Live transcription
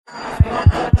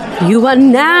You are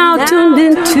now tuned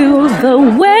into the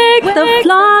Wake the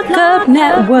Flock Up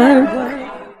Network.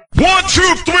 1, 2,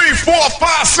 3, 4,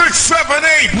 5, 6, 7,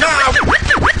 8, 9.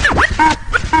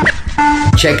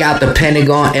 Check out the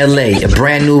Pentagon LA, a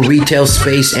brand new retail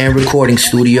space and recording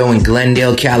studio in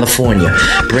Glendale, California,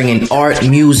 bringing art,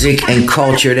 music, and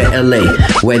culture to LA.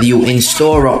 Whether you in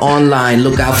store or online,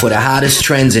 look out for the hottest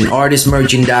trends in artist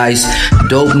merchandise,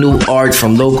 dope new art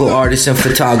from local artists and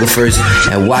photographers,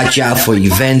 and watch out for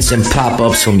events and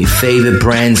pop-ups from your favorite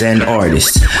brands and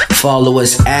artists. Follow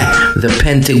us at the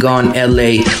Pentagon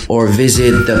LA or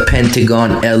visit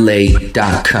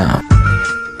thepentagonla.com.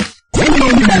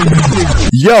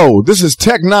 Yo, this is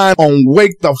Tech 9 on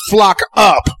Wake the Flock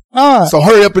Up. So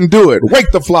hurry up and do it.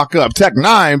 Wake the flock up. Tech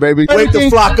 9, baby. Wake the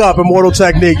flock up. Immortal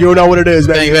Technique. You know what it is,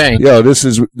 baby. Bang, bang. Yo, this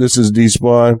is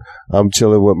D-Spawn. I'm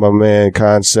chilling with my man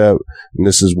Concept, and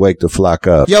this is Wake the Flock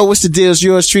Up. Yo, what's the deal? It's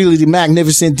yours truly, the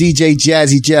magnificent DJ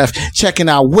Jazzy Jeff, checking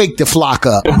out Wake the Flock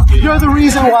Up. You're the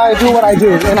reason why I do what I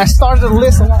do. And I started a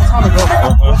list a long time ago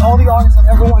with all the artists I've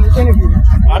ever wanted to interview.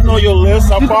 I know your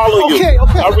list. I follow you. Okay.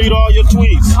 I read all your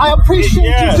tweets. I appreciate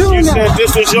you doing that. You said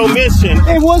this was your mission.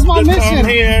 It was my mission. Come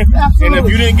here, absolutely. And if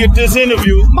you didn't get this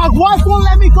interview, my wife won't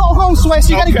let me go home, so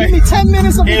you got to give me 10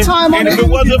 minutes of your time. And if it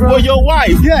wasn't for your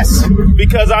wife, yes,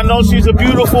 because I know she's a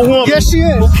beautiful woman. Yes, she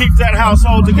is. Who keeps that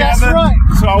household together. That's right.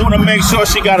 So I want to make sure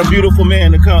she got a beautiful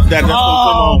man that's gonna come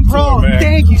home bro, to her, man.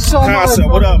 Thank you so much.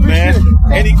 What up, man?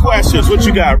 Any questions? What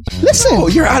you got?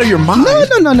 Listen, you're out of your mind. No.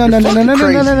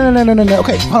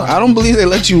 Okay, I don't believe they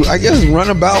let you, I guess, run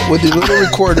about with the little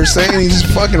recorder saying these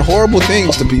fucking horrible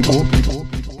things to people.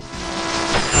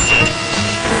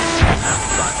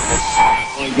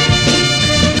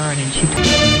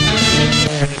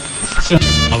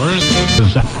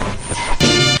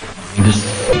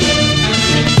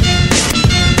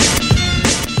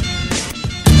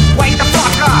 Wake the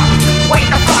fuck up, wake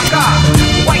the fuck up,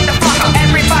 wake the fuck up.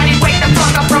 Everybody wake the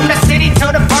fuck up. From the city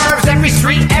to the burbs, every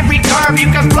street, every curb.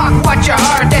 You can block what you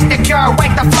heard, that's the cure.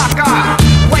 Wake the fuck up,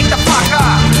 wake the fuck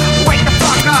up, wake the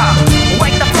fuck up,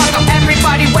 wake the fuck up.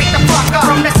 Everybody wake the fuck up.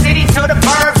 From the city to the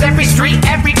burbs, every street,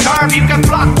 every curb. You can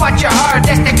block what you heard,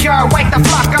 that's the cure. Wake the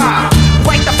fuck up,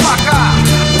 wake the fuck up,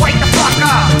 wake the fuck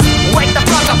up, wake the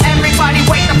fuck up. Everybody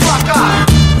wake the fuck up.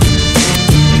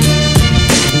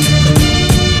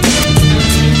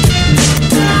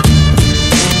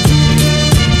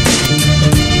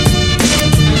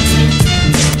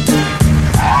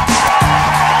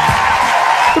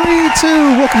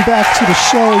 Welcome back to the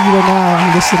show. You are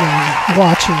now listening,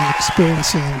 watching,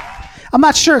 experiencing. I'm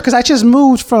not sure because I just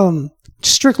moved from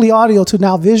strictly audio to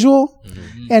now visual.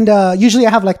 And usually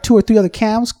I have like 2 or 3 other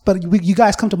cams, but you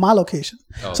guys come to my location.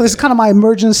 Okay. So this is kind of my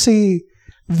emergency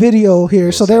video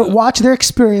here. So they're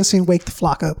experiencing Wake the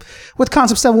Flock Up with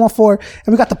Concept 714.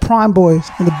 And we got the Prime Boys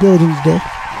in the building today.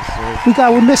 Yes,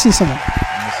 we're missing someone.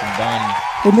 Missing Donnie.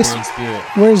 We're missing Spirit.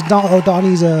 Where's Don? Oh,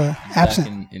 Donnie's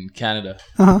absent. In Canada.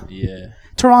 Yeah.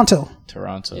 Toronto.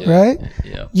 Yeah. Right?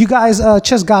 Yeah. You guys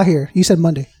just got here. You said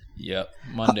Monday. Yep.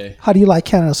 Monday. How do you like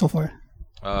Canada so far?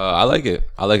 I like it.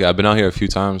 I've been out here a few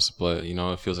times, but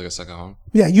it feels like a second home.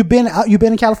 Yeah, you've been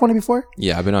in California before?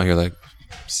 Yeah, I've been out here like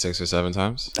 6 or 7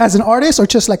 times. As an artist or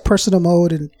just like personal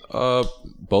mode and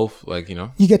both,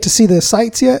 You get to see the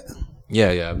sights yet?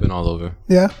 Yeah, I've been all over.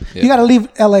 Yeah. You got to leave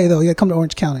LA though. You got to come to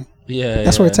Orange County. Yeah,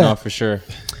 that's where it's at. No, for sure.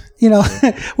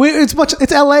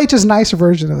 It's LA, just nicer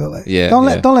version of LA. Yeah. Don't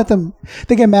let them.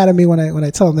 They get mad at me when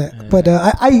I tell them that. Yeah. But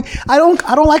I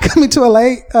don't like coming to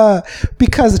LA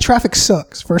because the traffic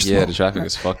sucks. First of all, the traffic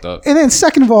is fucked up. And then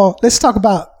second of all, let's talk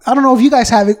about. I don't know if you guys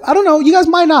have it. I don't know. You guys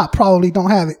might not. Probably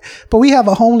don't have it. But we have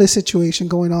a homeless situation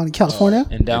going on in California.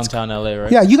 In downtown LA,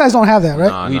 right? Yeah, you guys don't have that,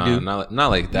 right? We do. Not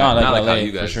like that. Not like LA, how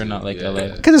you guys for sure. Do. Not like LA.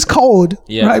 Because it's cold,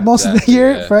 right? Most of the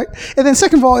year, right? And then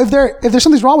second of all, if there's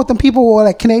something wrong with them, people will,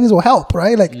 like Canadians will help,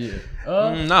 right? Like.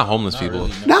 Not homeless people.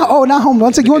 Really, not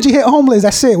homeless. Once you hit homeless,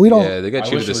 that's it. We don't. Yeah, they get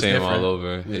treated the same all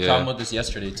over. We were talking about this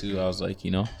yesterday too. I was like,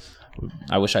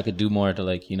 I wish I could do more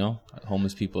to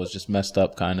homeless people. It's just messed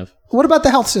up, kind of. What about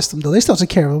the health system though? They still take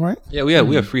care of them, right? Yeah, we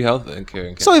have free health and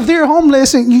care. So if they're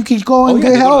homeless and you can go and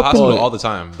get help, go to the hospital all the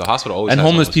time. The hospital always. And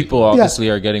homeless people obviously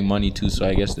are getting money too. So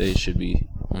I guess they should be.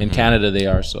 In Canada, they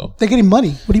are so. They're getting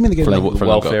money. What do you mean they're getting money? For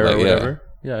welfare or whatever.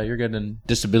 Yeah, you're getting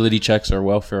disability checks or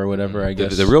welfare or whatever, I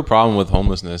guess. The real problem with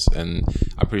homelessness, and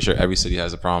I'm pretty sure every city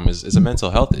has a problem, is a mental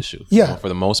health issue. Yeah. For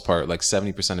the most part, like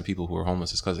 70% of people who are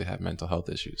homeless is because they have mental health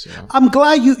issues. I'm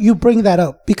glad you bring that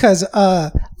up because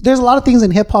there's a lot of things in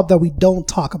hip hop that we don't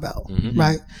talk about,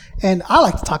 right? And I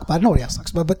like to talk about it. Nobody else talks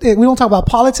about it. But we don't talk about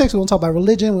politics. We don't talk about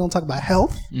religion. We don't talk about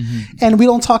health. And we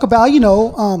don't talk about,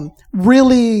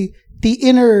 really the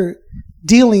inner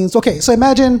dealings. Okay, so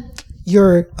imagine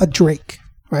you're a Drake,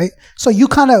 right? So you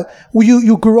kind of,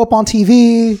 you grew up on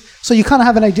TV, so you kind of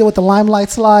have an idea what the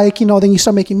limelight's like, you know, then you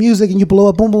start making music and you blow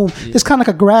up, boom, boom. Yeah. It's kind of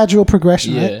like a gradual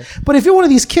progression, right? But if you're one of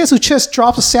these kids who just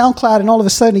drops a SoundCloud and all of a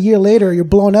sudden a year later you're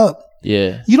blown up,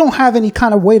 you don't have any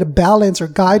kind of way to balance or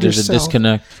guide yourself. There's a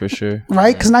disconnect for sure.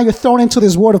 Right? Because now you're thrown into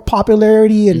this world of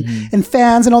popularity and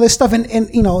fans and all this stuff.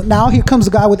 And, you know, now here comes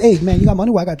the guy with, hey, man, you got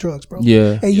money? Well, I got drugs, bro.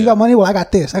 Yeah. Hey, you got money? Well, I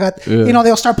got this. You know,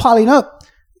 they'll start piling up.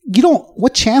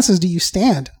 What chances do you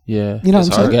stand? Yeah. You know what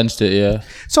I'm saying? Against it, yeah.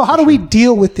 So how do we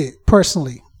deal with it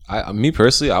personally? Me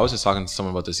personally, I was just talking to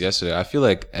someone about this yesterday. I feel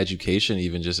like education,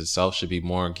 even just itself, should be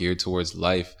more geared towards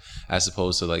life as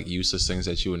opposed to like useless things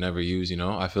that you would never use. You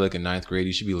know, I feel like in 9th grade,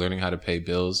 you should be learning how to pay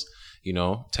bills. You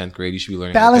know, 10th grade, you should be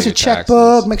learning balance how to pay your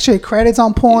checkbook, taxes. make sure your credit's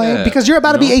on point because you're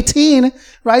about to be 18,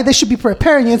 right? They should be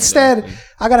preparing you. Instead,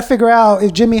 I got to figure out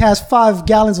if Jimmy has 5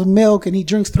 gallons of milk and he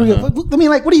drinks 3 of it. I mean,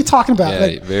 like, what are you talking about? Yeah,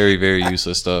 like, very, very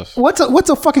useless stuff. What's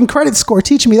a fucking credit score?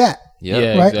 Teach me that.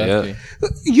 Yeah, right? Exactly.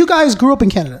 You guys grew up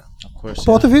in Canada. Of course.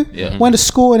 Both of you? Yeah. Went to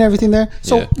school and everything there.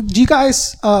 So do you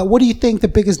guys, what do you think the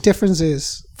biggest difference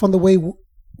is from the way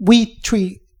we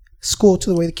treat school to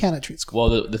the way Canada treats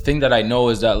school? Well, the thing that I know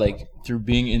is that like through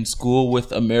being in school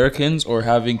with Americans or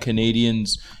having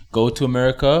Canadians go to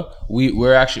America, we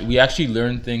actually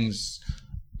learn things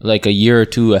like a year or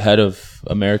two ahead of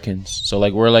Americans. So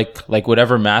like we're like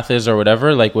whatever math is or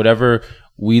whatever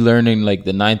we learn in like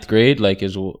the 9th grade like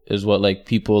is what like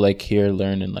people like here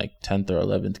learn in like 10th or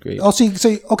 11th grade. Oh,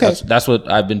 so okay. That's what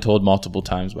I've been told multiple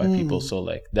times by people. So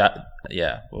like that,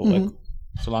 like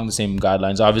it's along the same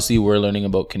guidelines. Obviously, we're learning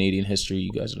about Canadian history.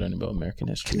 You guys are learning about American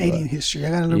history. Canadian history. I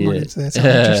gotta learn more into that.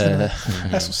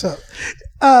 That's what's up.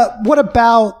 What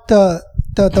about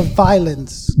the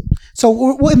violence?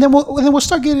 So and then we'll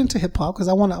start getting into hip hop because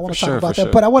I want to talk about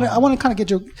that. But I want to kind of get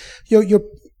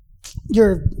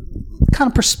your kind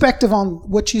of perspective on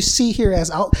what you see here as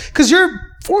out because you're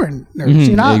foreigners.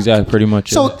 You're not exactly pretty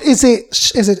much. So is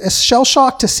it a shell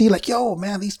shock to see like, yo,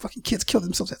 man, these fucking kids kill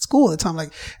themselves at school all the time?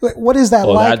 Like, what is that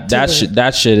like? That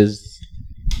shit is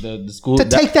the school to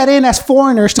take that in as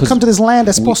foreigners to come to this land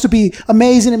that's supposed to be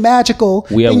amazing and magical.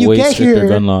 We have way stricter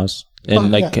gun laws.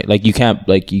 And you can't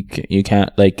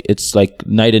it's like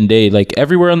night and day. Like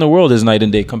everywhere in the world is night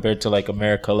and day compared to like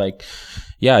America. Like,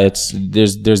 yeah,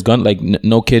 there's gun, like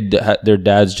no kid, their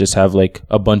dads just have like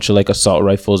a bunch of like assault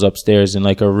rifles upstairs in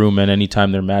like a room, and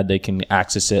anytime they're mad, they can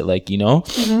access it. Like, you know,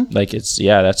 like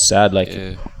that's sad. Like,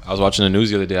 I was watching the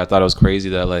news the other day. I thought it was crazy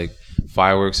that like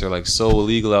fireworks are like so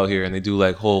illegal out here, and they do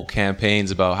like whole campaigns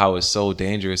about how it's so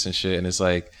dangerous and shit. And it's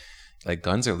like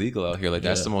guns are legal out here. Like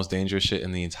that's the most dangerous shit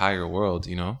in the entire world,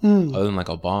 you know, other than like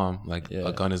a bomb. Like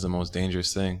a gun is the most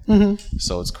dangerous thing.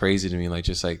 So it's crazy to me, like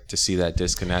just like to see that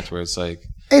disconnect where it's like,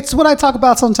 it's what I talk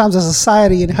about sometimes as a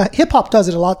society, and hip hop does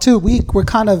it a lot too. We're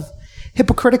kind of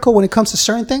hypocritical when it comes to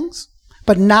certain things,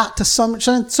 but not to some.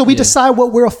 So we decide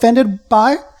what we're offended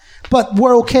by, but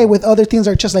we're okay with other things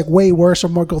that are just like way worse or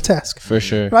more grotesque. For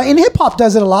sure. Right. And hip hop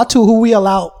does it a lot too, who we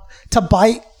allow to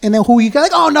bite. And then who you got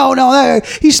like, oh no,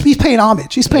 he's paying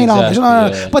homage. He's paying homage.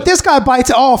 No. But this guy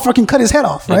bites it, fucking cut his head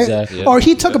off, right? Exactly, or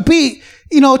he took a beat,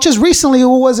 you know, just recently,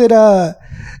 what was it?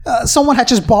 Someone had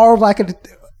just borrowed like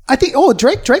I think,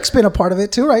 Drake's been a part of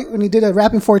it too, right? When he did a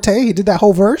Rapping Forte, he did that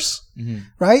whole verse,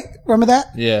 right? Remember that?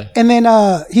 Yeah. And then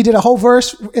he did a whole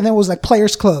verse, and then it was like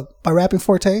Players Club by Rapping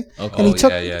Forte. Okay. And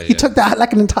he took that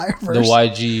like an entire verse. The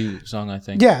YG song, I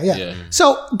think. Yeah.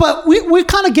 So, but we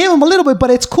kind of gave him a little bit, but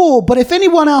it's cool. But if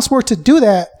anyone else were to do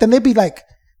that, then they'd be like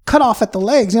cut off at the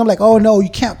legs. You know, like, oh no, you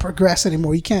can't progress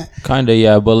anymore. You can't. Kinda,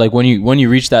 yeah. But like when you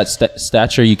reach that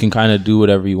stature, you can kind of do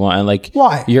whatever you want. And like,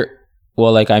 why?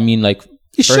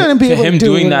 You shouldn't be able to do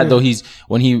doing that whatever.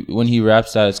 though. When he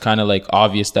raps that, it's kind of like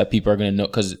obvious that people are gonna know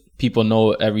because people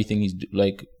know everything he's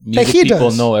like. Music he people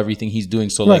does. know everything he's doing,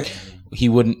 so Right.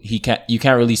 like you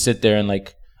can't really sit there and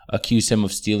like accuse him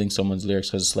of stealing someone's lyrics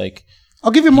because it's like. I'll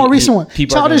give you a more recent one.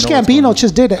 people are gonna Childish know what's going Gambino on.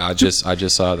 just did it. I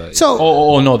just saw that.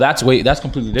 So no, that's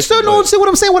completely different. So no, see what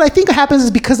I'm saying? What I think happens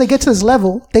is because they get to this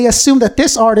level, they assume that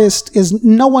this artist is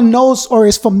no one knows or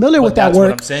is familiar with that that's what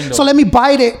work. I'm saying, though. So let me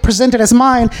bite it, present it as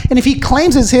mine, and if he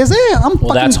claims it's his, I'm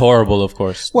fucking. That's horrible, of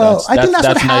course. I think that's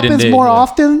what night and happens day, more yeah.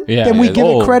 often than we give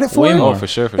it credit for. Way more. For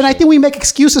sure. I think we make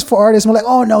excuses for artists. We're like,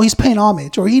 oh no, he's paying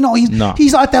homage, or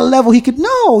he's at that level. He could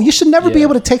you should never be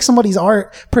able to take somebody's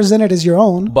art, present it as your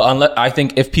own. But I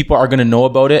think if people are gonna know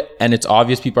about it, and it's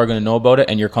obvious people are going to know about it,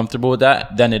 and you're comfortable with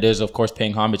that, then it is, of course,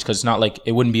 paying homage, because it's not like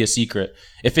it wouldn't be a secret.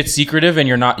 if it's secretive and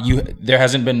there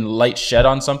hasn't been light shed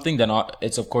on something, then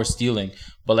it's of course stealing.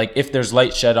 But like if there's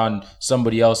light shed on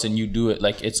somebody else and you do it,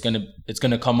 like it's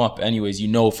gonna come up anyways. You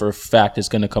know for a fact it's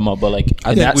gonna come up. But like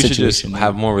I think we should just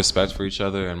have more respect for each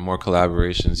other and more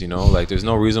collaborations. You know, like there's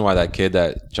no reason why that kid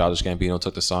that Childish Gambino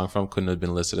took the song from couldn't have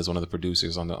been listed as one of the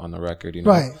producers on the record. You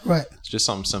know, right. It's just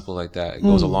something simple like that. It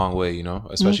goes a long way. You know,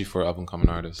 especially for up and coming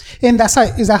artists. And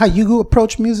is that how you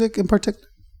approach music in particular?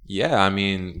 Yeah, I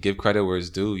mean, give credit where it's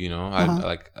due, you know.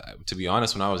 To be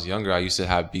honest, when I was younger, I used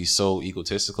to be so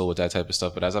egotistical with that type of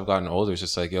stuff. But as I've gotten older, it's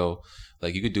just like, yo,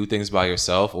 like you could do things by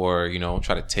yourself or, you know,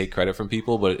 try to take credit from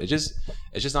people. But it's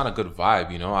just not a good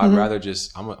vibe, you know. I'd rather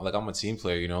I'm a team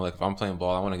player, you know. Like if I'm playing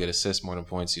ball, I want to get assists more than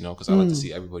points, you know, because I like to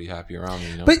see everybody happy around me,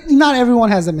 you know. But not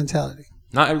everyone has that mentality.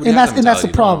 Not everybody and that's the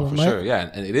problem, for right? sure. Yeah,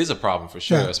 and it is a problem for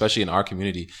sure, especially in our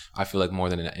community. I feel like more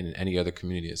than in any other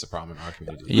community, it's a problem in our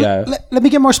community. Yeah. Let me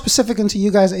get more specific into you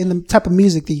guys in the type of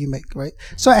music that you make, right?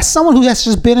 So, as someone who has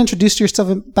just been introduced to yourself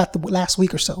about the last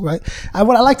week or so, right?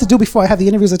 What I like to do before I have the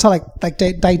interviews, I try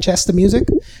to digest the music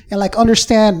and like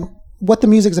understand what the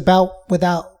music is about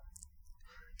without.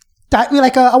 I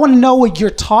want to know what you're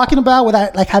talking about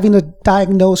without like having to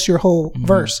diagnose your whole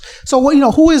verse. So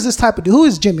who is this type of dude? Who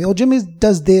is Jimmy? Oh, Jimmy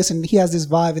does this and he has this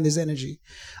vibe and this energy.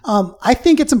 I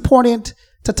think it's important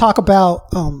to talk about,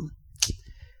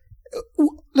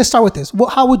 let's start with this.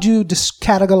 How would you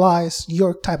categorize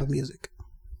your type of music?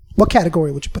 What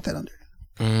category would you put that under?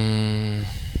 I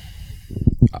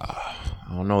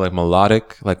don't know, like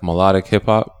melodic hip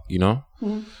hop, you know?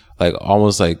 Like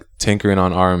almost like tinkering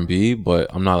on R&B, but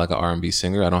I'm not like an R&B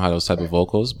singer. I don't have those type of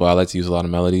vocals, but I like to use a lot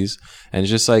of melodies. And it's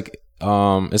just like,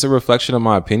 it's a reflection of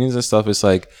my opinions and stuff. It's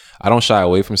like, I don't shy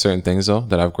away from certain things though,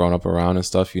 that I've grown up around and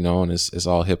stuff, you know, and it's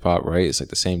all hip hop, right? It's like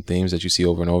the same themes that you see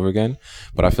over and over again.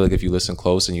 But I feel like if you listen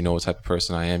close and you know what type of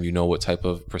person I am, you know what type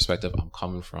of perspective I'm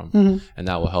coming from. And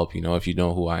that will help, you know, if you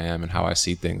know who I am and how I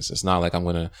see things. It's not like I'm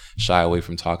going to shy away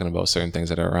from talking about certain things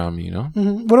that are around me, you know?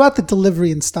 What about the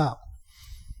delivery and style?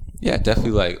 Yeah,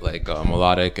 definitely like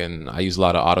melodic, and I use a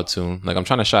lot of auto-tune. Like I'm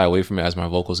trying to shy away from it as my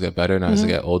vocals get better and as I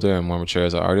get older and more mature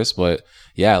as an artist. But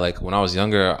yeah, like when I was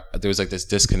younger, there was like this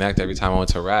disconnect every time I went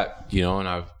to rap, you know, and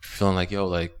I'm feeling like, yo,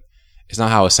 like it's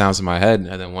not how it sounds in my head.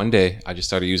 And then one day I just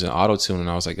started using auto-tune and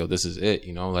I was like, yo, this is it,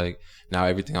 you know, like now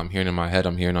everything I'm hearing in my head,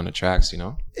 I'm hearing on the tracks, you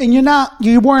know? And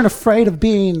you weren't afraid of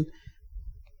being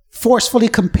forcefully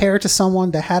compared to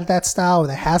someone that had that style or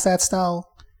that has that style?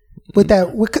 With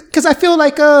that, because I feel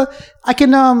like I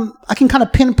can kind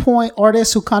of pinpoint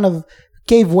artists who kind of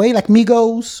gave way, like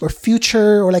Migos or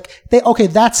Future, or like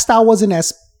that style wasn't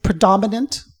as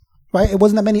predominant, right? It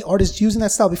wasn't that many artists using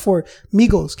that style before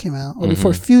Migos came out or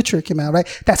before Future came out, right?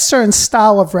 That certain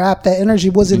style of rap, that energy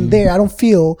wasn't there. I don't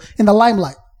feel in the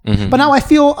limelight, but now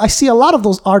I see a lot of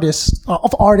those artists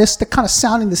that kind of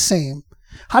sounding the same.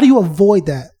 How do you avoid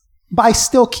that by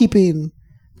still keeping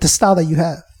the style that you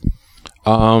have?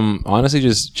 Honestly,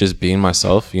 just being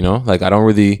myself, you know, like I don't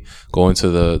really go into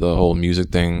the whole music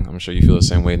thing. I'm sure you feel the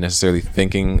same way, necessarily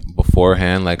thinking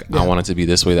beforehand, like I want it to be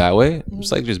this way, that way.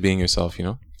 It's like just being yourself, you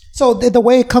know? So the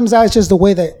way it comes out is just the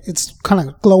way that it's kind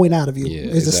of glowing out of you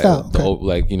is the style. Okay.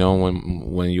 Like, you know,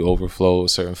 when you overflow a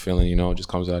certain feeling, you know, it just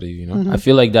comes out of you, you know? I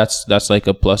feel like that's like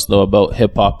a plus though about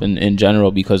hip hop in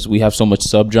general, because we have so much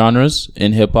subgenres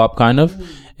in hip hop kind of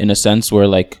in a sense where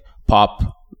like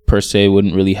pop per se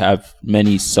wouldn't really have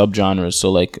many subgenres. So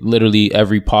like literally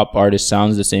every pop artist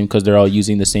sounds the same because they're all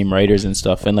using the same writers and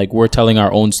stuff. And like we're telling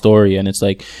our own story, and it's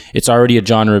like it's already a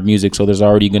genre of music, so there's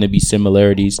already going to be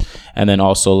similarities. And then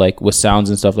also like with sounds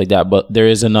and stuff like that. But there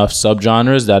is enough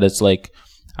subgenres that it's like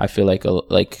I feel like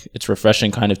it's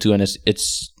refreshing kind of too, and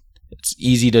it's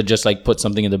easy to just like put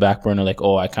something in the back burner, like,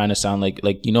 oh, I kind of sound like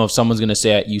you know, if someone's gonna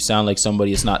say you sound like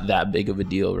somebody, it's not that big of a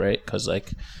deal, right? Because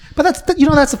like, but that's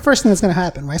the first thing that's gonna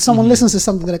happen, right? Someone listens to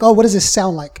something, they're like, oh, what does this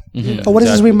sound like? Or what does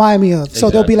this remind me of? So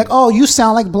they'll be like, oh, you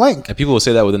sound like blank. And people will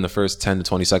say that within the first 10 to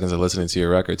 20 seconds of listening to your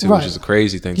record too, which is a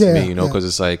crazy thing to me, you know, because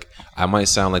it's like I might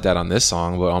sound like that on this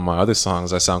song, but on my other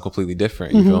songs I sound completely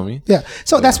different. You feel me? Yeah.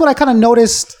 So that's what I kind of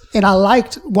noticed, and I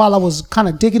liked while I was kind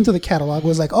of digging through the catalog,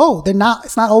 was like, oh,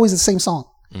 it's not always the same song.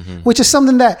 Which is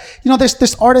something that, you know,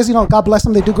 there's artists, you know, God bless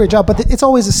them, they do a great job, but it's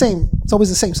always the same. It's always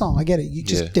the same song. I get it. You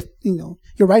just, you know,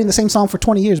 you're writing the same song for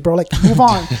 20 years, bro. Like, move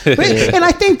on. And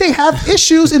I think they have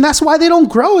issues, and that's why they don't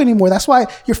grow anymore. That's why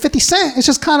you're 50 Cent. It's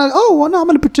just kind of, oh, well, no, I'm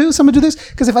going to produce, I'm going to do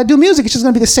this. Because if I do music, it's just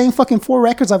going to be the same fucking 4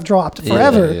 records I've dropped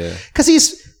forever. Because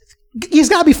he's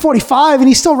got to be 45 and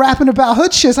he's still rapping about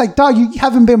hood shit. It's like, dog, you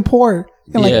haven't been poor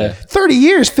In like 30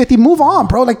 years, 50, move on,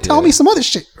 bro. Like, tell me some other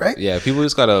shit, right? Yeah, people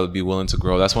just gotta be willing to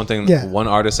grow. That's one thing. Yeah. One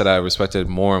artist that I respected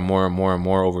more and more and more and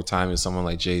more over time is someone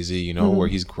like Jay-Z, you know, where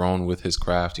he's grown with his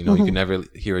craft. You know, you can never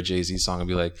hear a Jay-Z song and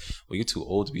be like, well, you're too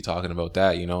old to be talking about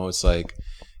that. You know, it's like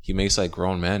he makes like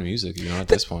grown man music, you know, at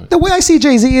this point. The way I see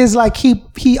Jay-Z is like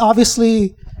he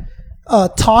obviously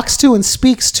talks to and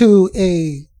speaks to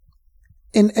a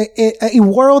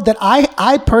world that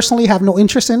I personally have no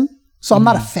interest in. So I'm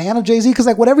not a fan of Jay-Z because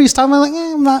like whatever he's talking about, like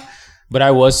I'm not. But I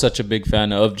was such a big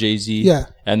fan of Jay-Z. Yeah.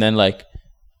 And then like,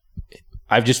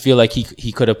 I just feel like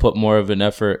he could have put more of an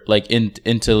effort like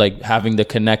into like having the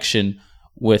connection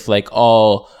with like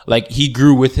all like he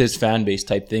grew with his fan base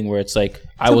type thing where it's like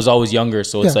I was always younger,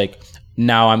 so it's like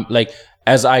now I'm like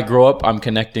as I grow up I'm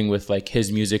connecting with like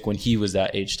his music when he was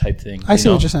that age type thing. I see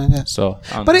what you're saying. Yeah. So,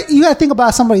 but you got to think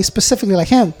about somebody specifically like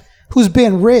him who's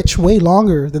been rich way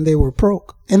longer than they were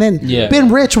broke, and then been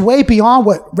rich way beyond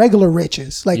what regular rich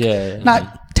is. Like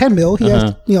not 10 mil. He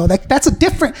has, you know, like that's a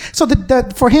different. So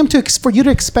for you to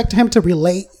expect him to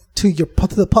relate to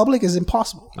the public is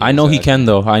impossible. I know he can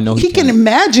though. I know he can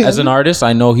imagine as an artist.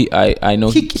 I know I know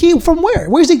he from where?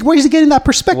 Where's he getting that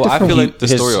perspective from? Well, I feel like the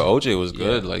story of OJ was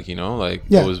good. Like, you know, like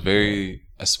it was very,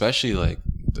 especially like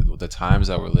the times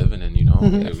that we're living in, you know,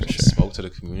 it spoke to the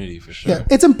community for sure. Yeah,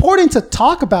 it's important to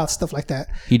talk about stuff like that.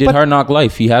 He did Hard Knock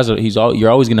Life. You're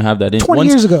always gonna have that in 20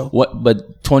 years ago.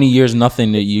 But 20 years,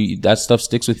 nothing that stuff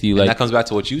sticks with you. And like that comes back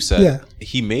to what you said. Yeah.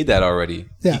 He made that already.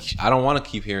 Yeah. I don't want to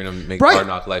keep hearing him make Hard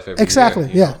Knock Life every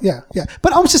year. Yeah.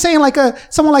 But I'm just saying, like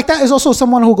someone like that is also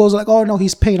someone who goes like, oh no,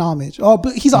 he's paying homage. Oh,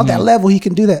 but he's on that level. He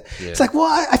can do that. Yeah. It's like,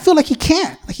 well, I feel like he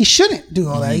can't. Like he shouldn't do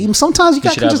all that. Sometimes you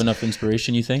should have enough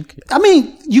inspiration. You think? I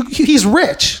mean, he's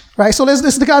rich, right? So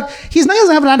this the guy. He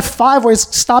doesn't have a 9 to 5 where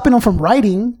it's stopping him from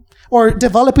writing or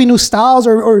developing new styles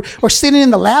or sitting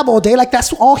in the lab all day. Like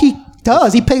that's all he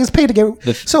does. He pays paid to get.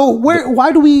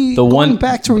 Why do we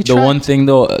back to retract? The one thing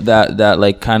though that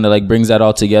like kind of like brings that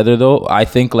all together though, I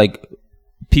think like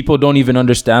people don't even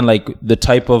understand like the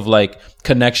type of like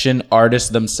connection artists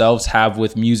themselves have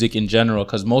with music in general,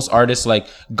 because most artists like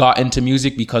got into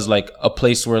music because like a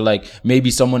place where like maybe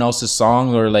someone else's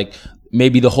song or like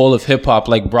maybe the whole of hip hop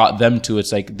like brought them to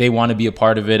it's like they want to be a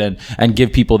part of it and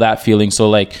give people that feeling. So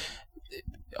like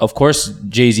of course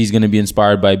Jay-Z is going to be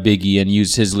inspired by Biggie and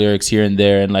use his lyrics here and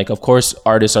there, and like of course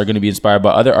artists are going to be inspired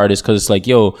by other artists because it's like,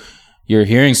 yo, you're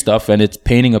hearing stuff and it's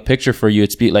painting a picture for you.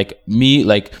 It's like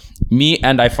me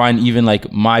and I find even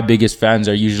like my biggest fans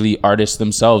are usually artists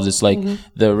themselves. It's like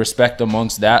the respect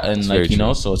amongst that, and like, you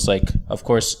know, so it's like of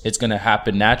course it's going to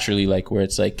happen naturally, like where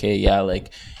it's like, hey,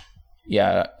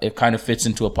 it kind of fits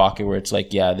into a pocket where it's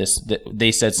like,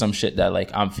 they said some shit that like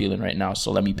I'm feeling right now,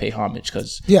 so let me pay homage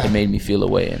because it made me feel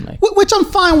away, and like which I'm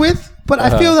fine with, but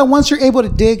I feel that once you're able to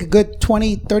dig a good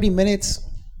 20-30 minutes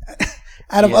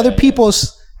out of other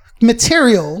people's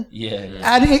material,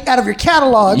 out of your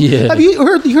catalog. Have you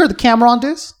heard the Cameron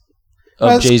disc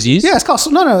of Jay-Z's? Yeah, it's called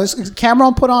it's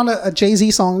Cameron put on a Jay-Z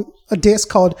song, a disc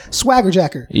called Swagger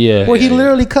Jacker, where he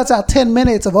literally cuts out 10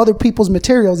 minutes of other people's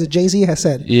materials that Jay-Z has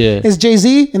said. It's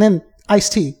Jay-Z and then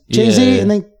Ice-T, Jay-Z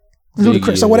and then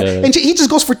Ludacris or whatever, and he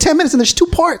just goes for 10 minutes and there's 2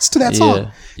 parts to that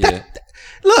song.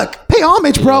 Look, pay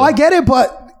homage, bro. I get it,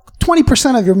 but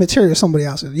 20% of your material is somebody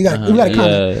else's. You got to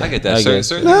comment. I get that.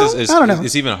 Certain things I don't know.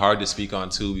 It's even hard to speak on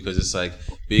too, because it's like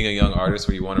being a young artist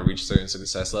where you want to reach certain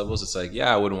success levels. It's like,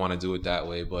 I wouldn't want to do it that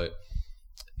way, but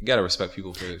you got to respect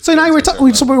people for it. So now we're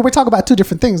talking about 2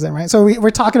 different things then, right? So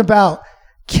we're talking about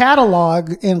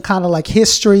catalog and kind of like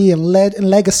history and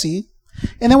legacy,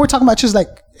 and then we're talking about just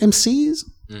like MCs.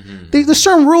 There's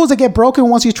certain rules that get broken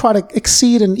once you try to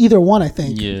exceed in either one, I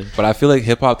think. Yeah, but I feel like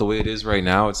hip hop, the way it is right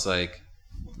now, it's like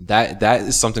that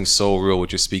is something so real,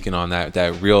 what you're speaking on,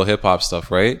 that real hip hop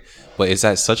stuff, right? But it's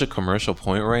at such a commercial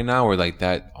point right now where like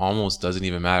that almost doesn't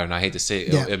even matter. And I hate to say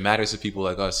it, it matters to people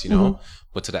like us, you know,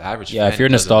 but to the average fan, if you're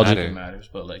nostalgic, it matters.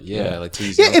 But like, like to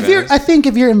these I think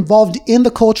if you're involved in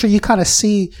the culture, you kind of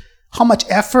see how much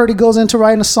effort it goes into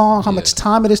writing a song, how much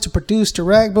time it is to produce,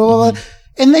 direct, blah blah blah.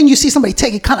 And then you see somebody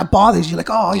take it, kind of bothers you, like,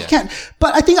 oh, you can't.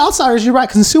 But I think outsiders, you're right.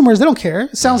 Consumers, they don't care.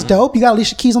 It sounds dope. You got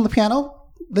Alicia Keys on the piano.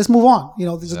 Let's move on. You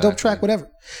know, there's a dope track, whatever.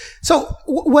 So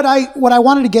what I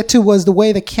wanted to get to was the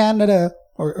way that Canada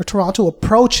or Toronto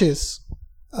approaches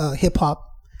hip hop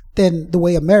than the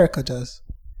way America does.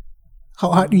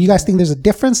 How do you guys think there's a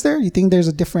difference there? You think there's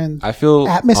a different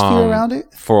atmosphere around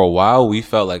it? For a while, we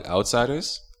felt like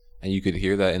outsiders, and you could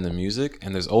hear that in the music.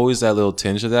 And there's always that little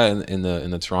tinge of that in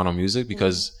the Toronto music,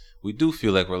 because we do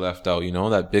feel like we're left out, you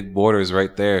know, that big border is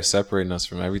right there separating us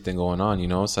from everything going on, you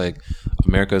know. It's like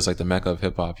America is like the mecca of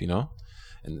hip hop, you know.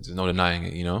 and there's no denying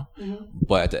it, you know.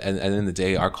 But at the end of the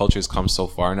day, our culture has come so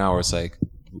far now where it's like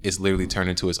it's literally turned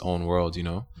into its own world, you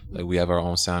know. Like we have our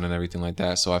own sound and everything like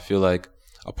that. So I feel like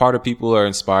a part of people are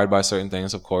inspired by certain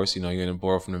things. Of course, you know, you're gonna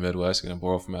borrow from the Midwest, you're gonna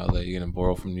borrow from LA, you're gonna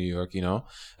borrow from New York, you know,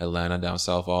 Atlanta, down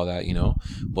south, all that, you know.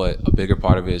 But a bigger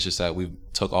part of it is just that we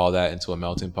took all that into a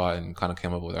melting pot and kind of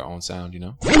came up with our own sound, you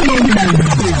know.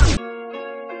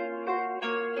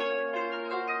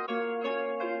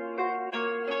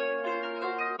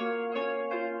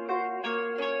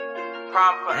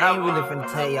 I ain't really finna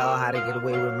tell y'all how to get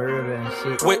away with murder and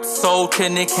shit. Whip so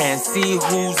tinted, can't see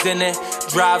who's in it.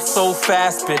 Drive so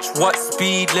fast, bitch, what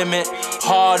speed limit?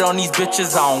 Hard on these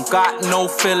bitches, I don't got no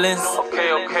feelings.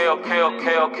 Okay.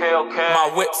 My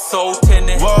whip so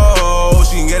tinted. Whoa,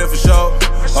 she can get it for sure.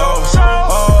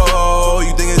 Oh,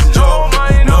 you think it's a joke?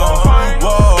 No.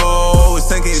 Whoa, it's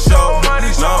 10K a show.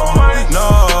 No,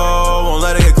 won't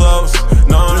let it get close.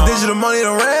 No. The digital money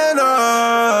done ran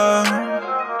up.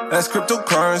 That's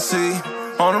cryptocurrency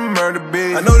on a murder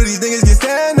beat. I know that these niggas can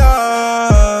stand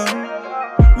up.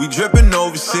 We drippin'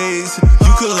 overseas,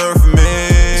 you could learn from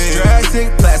me.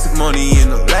 Drastic, plastic money in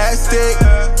elastic.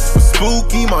 I'm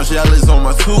spooky, Margiela's on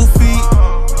my 2 feet.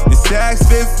 It's tax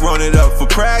fifth, run it up for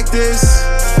practice.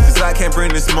 Cause I can't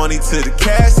bring this money to the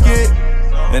casket.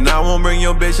 And I won't bring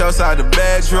your bitch outside the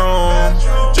bedroom.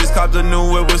 Just copped a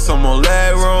new whip with some more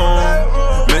leg room.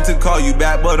 Meant to call you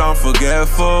back, but I'm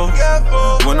forgetful.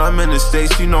 When I'm in the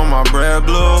States, you know my bread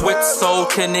blue. Whip so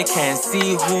tinted, can't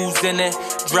see who's in it.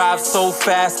 Drive so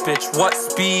fast, bitch, what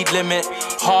speed limit?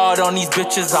 Hard on these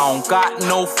bitches, I don't got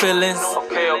no feelings.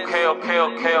 Okay.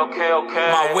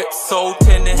 My whip so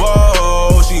tinted.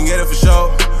 Whoa, she can get it for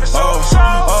sure.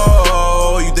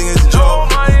 Oh, you think it's a joke?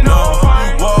 No.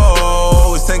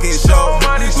 Whoa, it's 10K a show.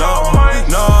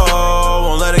 No,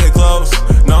 won't let it get close.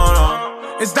 No.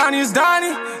 It's Donnie,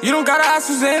 you don't gotta ask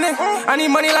who's in it. I need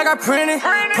money like I printed.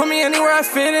 Put me anywhere I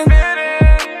fit in.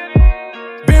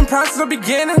 Been proud since the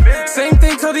beginning. Same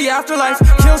thing till the afterlife.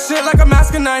 Kill shit like a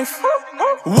mask and knife.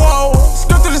 Whoa,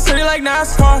 skip through the city like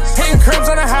NASCAR. Hitting cribs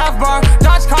on a half bar.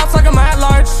 Dodge cops like I'm at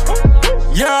large.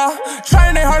 Yeah,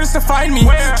 trying their hardest to find me.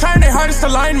 Trying their hardest to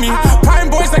line me. Prime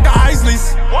boys like the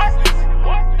Isleys.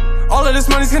 All of this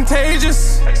money's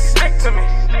contagious. Stick to me.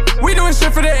 We doing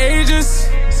shit for the ages.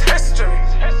 It's history.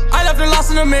 I left her lost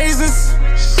in the mazes.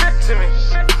 Shit to me.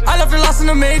 I left her lost in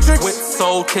the matrix. Whip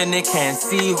so tinted, can't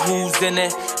see who's in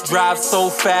it. Drive so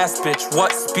fast, bitch,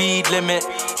 what speed limit?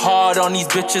 Hard on these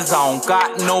bitches, I don't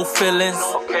got no feelings.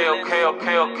 Okay.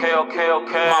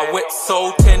 My whip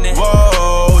so tinted.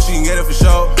 Whoa, she can get it for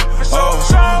sure.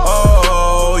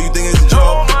 Oh, you think it's a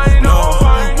joke? No.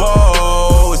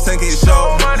 Whoa, it's 10K a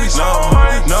show.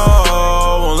 No,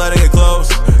 won't let it get close.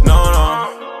 No.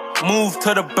 Move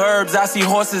to the burbs, I see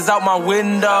horses out my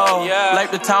window.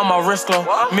 Like the time my wrist glow.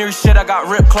 Mirror shit, I got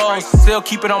ripped clothes. Still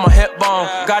keep it on my hip bone.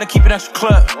 Gotta keep an extra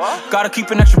clip. Gotta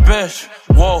keep an extra bitch.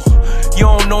 Whoa, you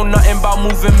don't know nothing about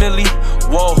moving Millie.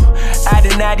 Whoa,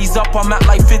 adding addies up, I'm at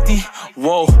like 50.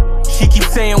 Whoa, she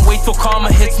keeps saying wait till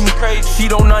karma hits me. She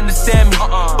don't understand me,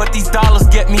 but these dollars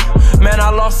get me. Man, I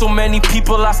lost so many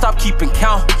people, I stopped keeping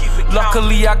count.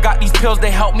 Luckily, I got these pills,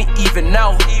 they help me even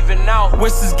out.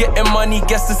 Wiss is getting money,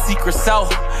 guess the secret's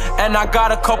out. And I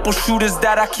got a couple shooters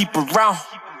that I keep around.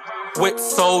 Whip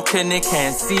so tinted,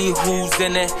 can't see who's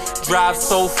in it. Drive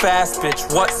so fast,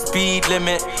 bitch, what speed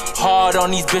limit? Hard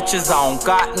on these bitches, I don't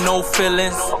got no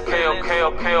feelings. Okay.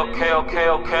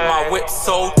 My whip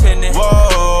so tinted.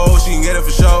 Whoa, she can get it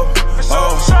for sure.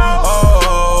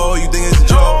 Oh, you think it's a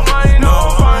joke?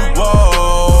 No.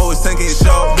 Whoa, it's 10K a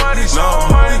show.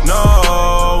 No,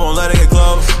 won't let it get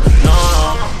close. No.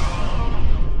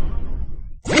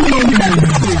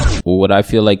 What I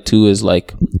feel like too is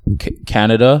like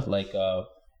Canada, like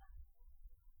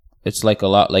it's like a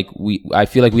lot like I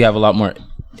feel like we have a lot more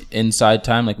inside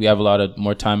time, like we have a lot of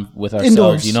more time with ourselves,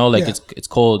 indoors, you know, like it's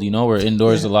cold, you know, we're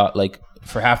indoors a lot, like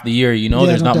for half the year, you know,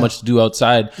 there's not much to do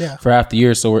outside for half the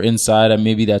year, so we're inside, and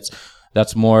maybe that's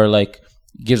more like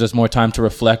gives us more time to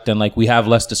reflect, and like we have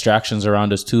less distractions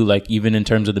around us too, like even in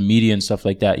terms of the media and stuff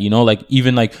like that, you know, like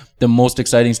even like the most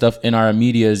exciting stuff in our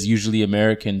media is usually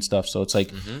American stuff, so it's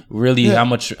like really how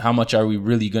much are we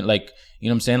really gonna, like, you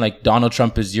know what I'm saying, like Donald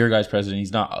Trump is your guy's president,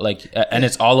 he's not, like, and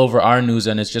it's all over our news,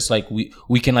 and it's just like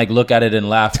we can like look at it and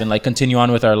laugh and like continue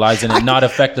on with our lives and it not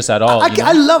affect us at all. I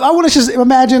want to just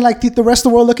imagine like the rest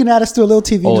of the world looking at us through a little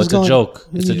TV. Oh, it's a joke.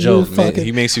 It's a joke. Man,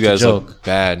 he makes you guys look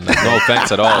bad. Like, no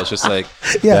offense at all. It's just like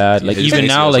bad. Like even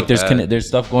now, like there's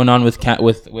stuff going on with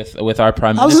our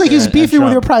prime minister. I was like, he's beefing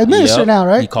with your prime minister now,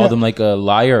 right? He called him like a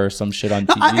liar or some shit on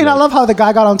TV. I love how the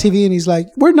guy got on TV and he's like,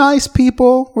 "We're nice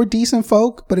people, we're decent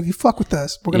folk, but if you fuck with with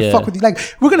us. We're gonna fuck with you.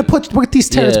 Like we're gonna put these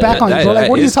tariffs back on you, bro. Like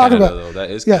what are you talking Canada, about? Though.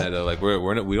 That is Canada. Like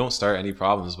we don't start any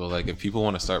problems, but like if people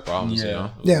want to start problems, we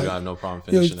got no problem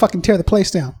finishing. You fucking tear the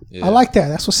place down. Yeah. I like that.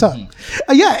 That's what's up.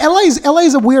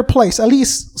 LA's a weird place. At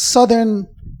least Southern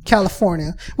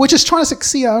California, which is trying to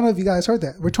succeed. I don't know if you guys heard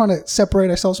that. We're trying to separate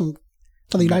ourselves from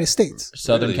the United States.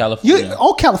 Southern California.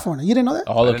 All California. You didn't know that?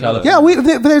 All of California.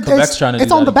 Yeah,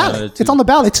 it's on the ballot. It's on the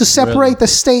ballot to separate the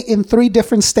state in 3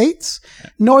 different states.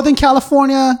 Northern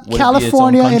California,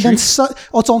 California, and then its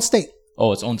own state.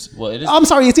 Oh, its own. Well, it is. I'm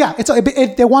sorry.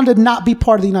 They wanted to not be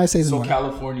part of the United States anymore. So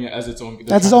California as its own.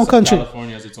 That's its own country.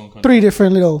 California as its own country. 3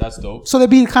 different little. That's dope. So they'd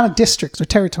be kind of districts or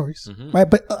territories, right?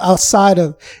 But outside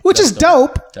of, which is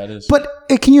dope. That is. But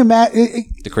can you imagine?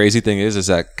 The crazy thing is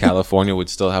that California would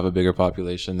still have a bigger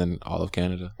population than all of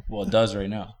Canada. Well, it does right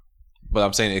now. But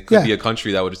I'm saying it could be a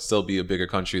country that would still be a bigger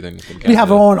country than Canada. We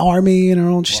have our own army and our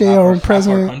own shit, our own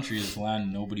president. Our country is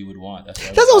land nobody would want. That's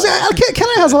what I'm saying.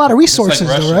 Canada has a lot of resources,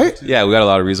 like though, right? Yeah, we got a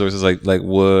lot of resources like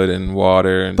wood and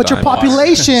water and. But your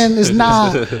population is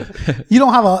not. You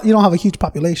don't have a huge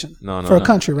population for a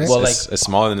country, right? Well, it's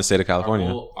smaller than the state of California.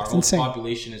 Our whole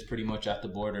population is pretty much at the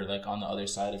border, like on the other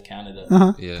side of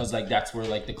Canada, because like that's where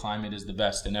like the climate is the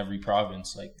best in every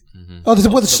province. Like,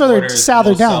 the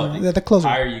southern down, the closer. The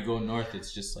higher you go north,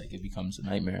 it's just like it becomes a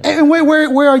nightmare. And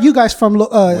where are you guys from?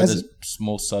 The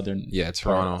most southern. Yeah,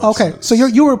 Toronto. Okay, so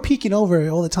you were peeking over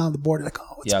all the time at the border, like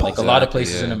like a lot of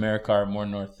places in America are more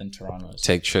north than Toronto.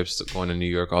 Take trips going to New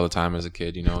York all the time as a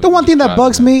kid. You know. The one thing that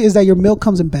bugs me is that your milk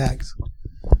comes in bags.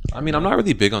 I mean, I'm not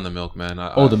really big on the milk, man.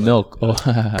 The milk. Oh.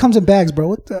 Comes in bags, bro.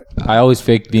 What the? I always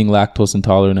faked being lactose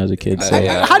intolerant as a kid.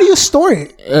 So. How do you store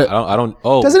it? I don't.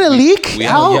 Oh, doesn't it leak? We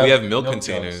have milk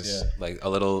containers, like a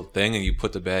little thing, and you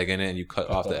put the bag in it, and you cut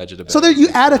off the edge of the bag. So then you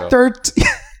add a third.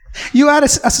 You add a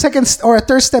second or a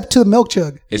third step to the milk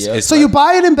jug. So you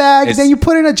buy it in bags, then you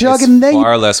put it in a jug, and then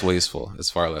far less wasteful. It's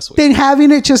far less wasteful than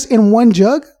having it just in one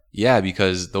jug. Yeah,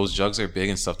 because those jugs are big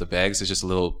and stuff. The bags is just a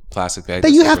little plastic bag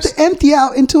that you have to empty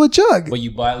out into a jug. But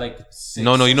you buy like 6.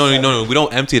 No. We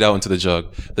don't empty it out into the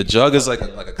jug. The jug is like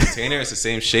a container. It's the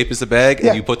same shape as the bag,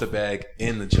 and you put the bag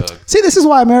in the jug. See, this is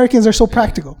why Americans are so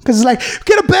practical, because it's like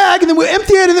get a bag and then we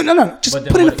empty it, and then no, just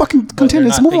put it in a fucking container.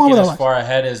 Let's move on with our life. As far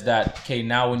ahead as that. Okay,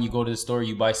 now when you go to the store,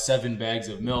 you buy 7 bags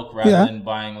of milk rather than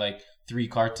buying like 3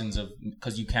 cartons of,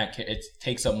 because you can't. It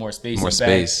takes up more space.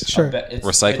 Sure.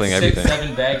 Recycling everything.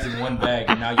 7 bags in one bag,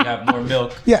 and now you have more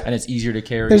milk. And it's easier to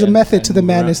carry. There's a method to the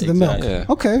madness of the milk. Yeah.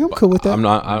 Okay, I'm cool with that.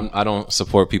 I don't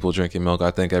support people drinking milk.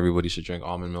 I think everybody should drink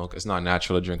almond milk. It's not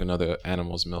natural to drink another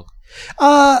animal's milk.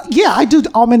 Yeah, I do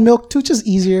almond milk too. Just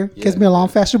easier, gets me along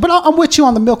faster. But I'm with you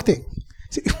on the milk thing.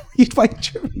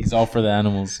 He's all for the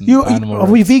animals. Are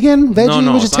we vegan,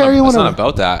 veggie, vegetarian? It's not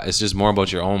about that. It's just more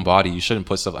about your own body. You shouldn't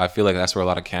put stuff. I feel like that's where a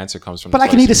lot of cancer comes from. But I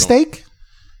can eat a steak.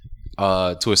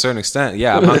 To a certain extent,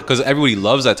 yeah, because everybody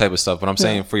loves that type of stuff. But I'm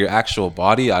saying for your actual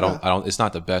body, I don't. It's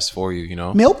not the best for you. You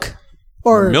know, milk.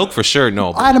 Or milk for sure,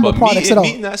 no. Animal products at all.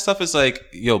 Meat and that stuff is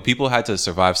like, people had to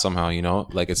survive somehow, you know?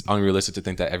 Like, it's unrealistic to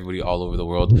think that everybody all over the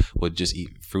world would just eat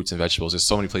fruits and vegetables. There's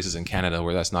so many places in Canada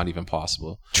where that's not even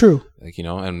possible. True. Like,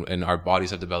 and our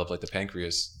bodies have developed like the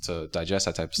pancreas to digest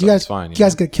that type of stuff. It's fine. You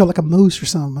guys get killed like a moose or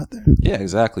something out there. Yeah,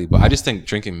 exactly. But I just think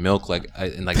drinking milk,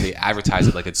 and they advertise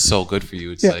it like it's so good for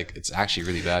you. It's like, it's actually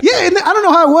really bad. Yeah, and I don't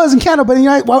know how it was in Canada, but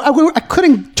I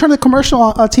couldn't turn the commercial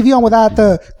on TV on without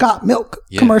the got milk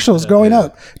commercials growing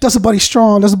up. Does the body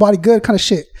strong, does the body good kind of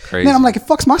shit. Crazy. And then I'm like, it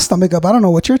fucks my stomach up. I don't know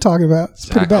what you're talking about. It's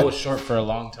pretty bad. I was short for a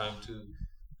long time too,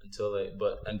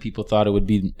 and people thought it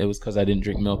was because I didn't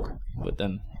drink milk. But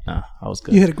then, I was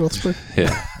good. You hit a growth spurt.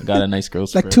 Yeah, I got a nice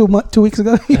growth spurt. Like 2 weeks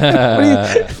ago.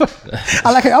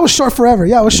 I like it. I was short forever.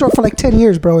 Yeah, I was short for like 10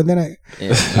 years, bro. And then I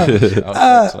was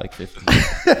short for like 50.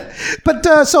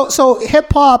 But so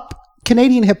hip hop,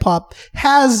 Canadian hip hop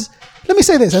has. Let me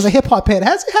say this as a hip hop head,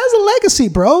 has a legacy,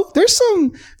 bro.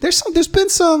 There's been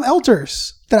some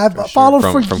elders that I've followed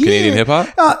for years. From Canadian hip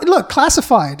hop. Look,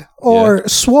 Classified or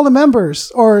Swollen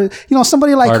Members or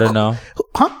somebody like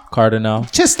Cardinal.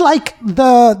 Just like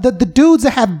the dudes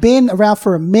that have been around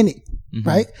for a minute. Mm-hmm.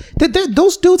 Right,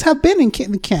 those dudes have been in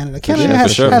Canada. Canada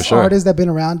has artists that have been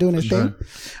around doing their thing.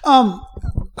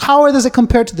 How does it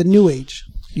compare to the new age?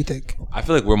 You think? I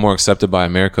feel like we're more accepted by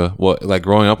America. Well, like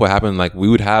growing up, what happened? Like we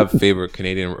would have favorite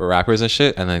Canadian rappers and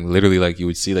shit, and then literally, like you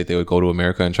would see, like they would go to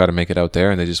America and try to make it out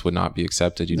there, and they just would not be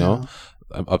accepted. You know,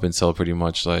 up until pretty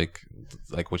much like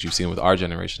what you've seen with our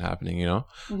generation happening.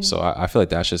 Mm-hmm. So I feel like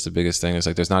that's just the biggest thing. It's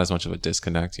like there's not as much of a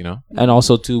disconnect. And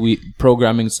also too,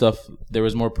 programming stuff. There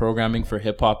was more programming for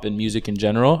hip hop and music in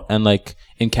general, and like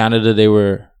in Canada,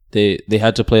 they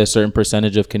had to play a certain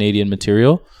percentage of Canadian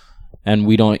material. and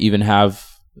we don't even have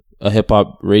a hip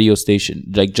hop radio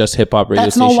station, like just hip hop radio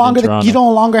That's station. no longer. in Toronto. You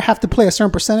no longer have to play a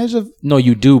certain percentage of. No,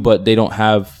 you do, but they don't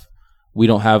have. We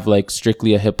don't have like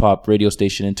strictly a hip hop radio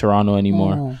station in Toronto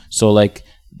anymore. Oh. So like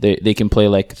they can play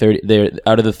like 30. They're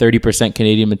out of the 30%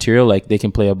 Canadian material. Like they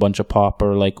can play a bunch of pop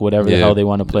or like whatever the hell they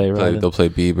want to play. They'll play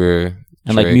Bieber.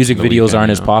 And like Drake, music The videos Weeknd,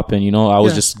 aren't as poppin', you know. I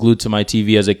was just glued to my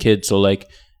TV as a kid, so like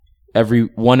every 3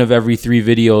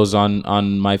 videos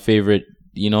on my favorite,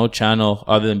 you know, channel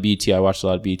other than BT. I watched a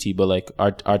lot of BT, but like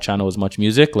our channel was Much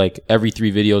Music. Like every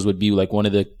 3 videos would be like one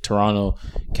of the Toronto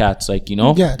cats, like, you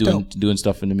know, doing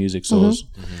stuff in the music. So, it was,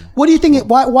 what do you think?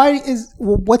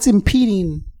 What's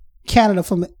impeding Canada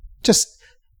from just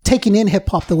taking in hip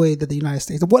hop the way that the United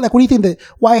States? What do you think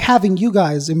why haven't you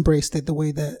guys embraced it the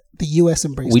way that the US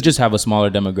embraced it? We just have a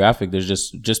smaller demographic. There's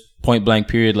just point blank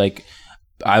period. Like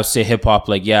I would say hip hop,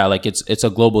 like, yeah, like it's a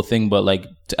global thing, but like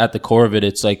at the core of it,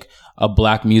 it's like a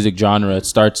black music genre. It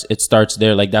starts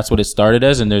there. Like that's what it started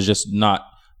as. And there's just not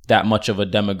that much of a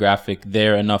demographic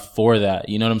there enough for that.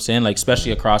 You know what I'm saying? Like,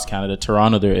 especially across Canada,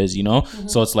 Toronto, there is, you know?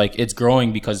 So it's like, it's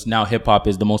growing because now hip hop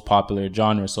is the most popular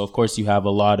genre. So of course you have a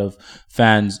lot of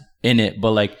fans in it,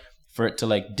 but like for it to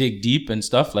like dig deep and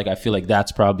stuff, like I feel like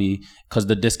that's probably because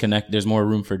the disconnect, there's more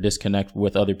room for disconnect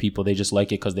with other people. They just like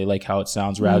it because they like how it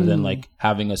sounds rather than like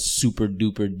having a super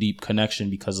duper deep connection,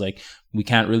 because like we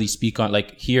can't really speak on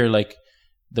like here, like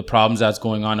the problems that's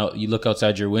going on. You look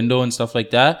outside your window and stuff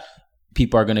like that.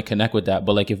 People are going to connect with that.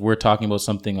 But like if we're talking about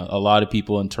something, a lot of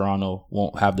people in Toronto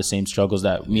won't have the same struggles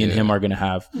that me and him are going to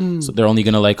have. So they're only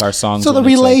going to like our songs. So the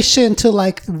relation to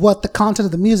like what the content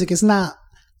of the music is not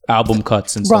album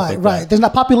cuts and stuff like that. There's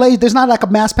not there's not like a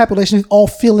mass population all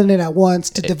feeling it at once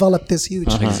to develop this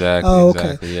huge. Exactly. Oh,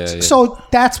 okay. Exactly. Yeah. So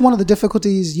that's one of the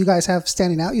difficulties you guys have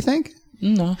standing out, you think?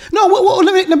 No.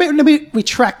 Let me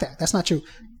retract that. That's not true.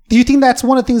 Do you think that's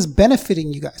one of the things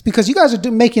benefiting you guys? Because you guys are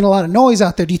making a lot of noise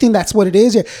out there. Do you think that's what it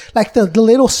is? Like the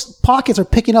little pockets are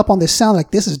picking up on this sound,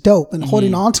 like this is dope, and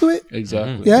holding on to it?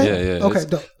 Exactly. Yeah? Yeah. Okay,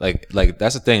 dope. Like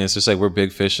that's the thing. It's just like we're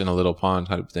big fish in a little pond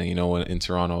type of thing. You know, in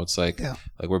Toronto, it's like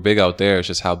we're big out there. It's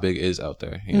just how big is out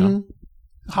there, you know?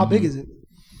 How big is it?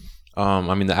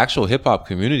 I mean, the actual hip hop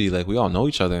community, like we all know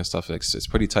each other and stuff. It's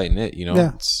pretty tight knit, you know.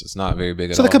 Yeah. It's not very big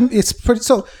at all. It's pretty.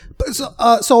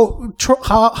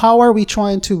 How are we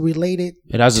trying to relate it?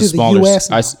 It has to a smaller. the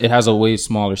US it has a way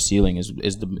smaller ceiling. Is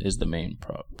the main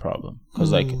problem,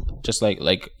 because like just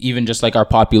like even just like our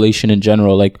population in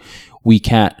general, like we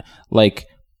can't like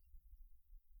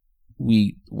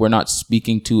we're not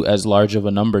speaking to as large of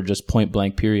a number, just point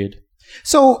blank period.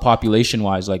 So population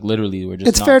wise, like literally, we're just.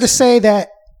 It's fair to say that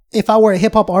if I were a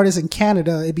hip hop artist in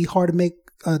Canada, it'd be hard to make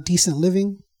a decent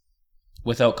living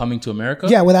without coming to America.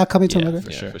 Yeah, without coming to America.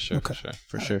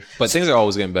 For sure. But things are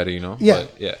always getting better, you know. Yeah,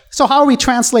 but, yeah. So how are we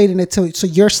translating it so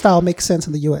your style makes sense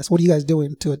in the U.S.? What are you guys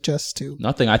doing to adjust to?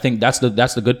 Nothing. I think that's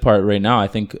the good part right now. I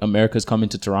think America's coming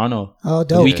to Toronto. Oh,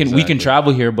 dope. We can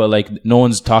travel here, but like no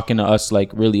one's talking to us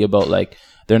like really about like.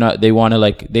 They want to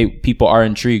like people are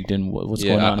intrigued in what's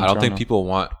going on in I don't Toronto. think people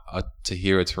want to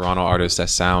hear a Toronto artist that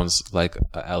sounds like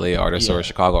a LA artist or a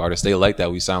Chicago artist. They like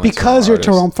that we sound like because you're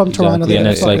from Toronto. And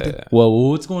it's like,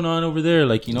 well, what's going on over there?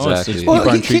 Like, you know, it's people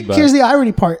are intrigued by it. Here's the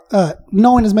irony part.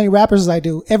 Knowing as many rappers as I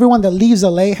do, everyone that leaves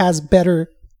LA has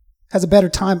a better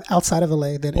time outside of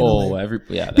LA than in LA.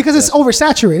 Because it's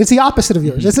oversaturated. It's the opposite of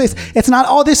yours. It's not,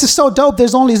 oh, this is so dope.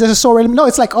 This is so random. No,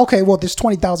 it's like, okay, well, there's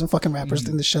 20,000 fucking rappers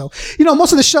in the show. You know,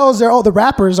 most of the shows, the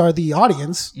rappers are the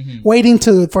audience waiting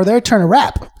for their turn to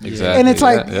rap. Exactly. And it's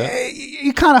like,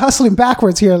 you're kind of hustling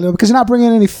backwards here a little because you're not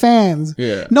bringing any fans.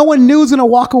 Yeah. No one new is going to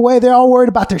walk away. They're all worried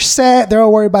about their set. They're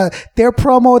all worried about their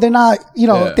promo. They're not,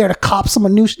 there to cop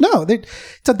someone new. No.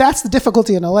 So that's the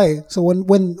difficulty in LA. So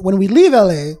when we leave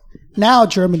LA, now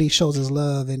Germany shows us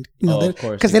love, and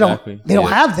because they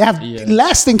have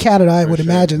less than Canada, I would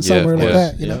imagine, somewhere like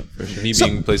that. You know, for sure. Me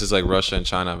being places like Russia and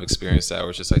China, I've experienced that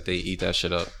where it's just like they eat that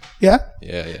shit up. Yeah,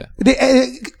 yeah.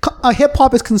 Hip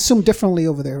hop is consumed differently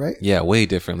over there, right? Yeah, way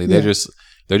differently. They're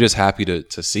just happy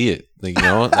to see it, like, you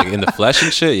know, like in the flesh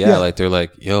and shit. Yeah, like they're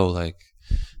like, yo, like.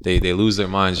 They lose their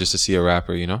minds just to see a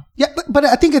rapper, you know? Yeah, but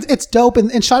I think it's dope.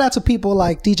 And shout out to people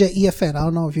like DJ EFN. I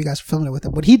don't know if you guys are familiar with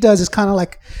him. What he does is kind of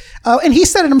like, and he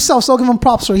said it himself, so I'll give him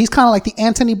props for it. He's kind of like the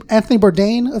Anthony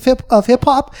Bourdain of hip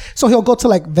hop. So he'll go to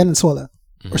like Venezuela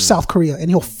or South Korea and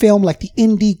he'll film like the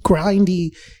indie, grindy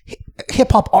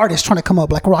hip hop artists trying to come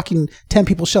up, like rocking 10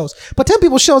 people shows. But 10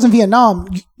 people shows in Vietnam,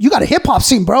 you got a hip hop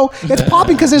scene, bro. It's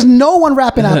popping because there's no one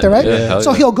rapping out there, right?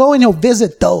 So he'll go and he'll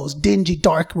visit those dingy,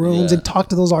 dark rooms and talk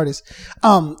to those artists.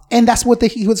 And that's what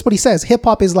he says. Hip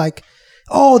hop is like,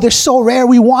 oh, they're so rare.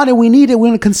 We want it. We need it. We're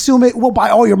going to consume it. We'll buy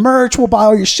all your merch. We'll buy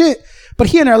all your shit. But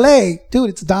here in LA, dude,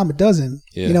 it's a dime a dozen.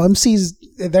 Yeah. You know, MCs,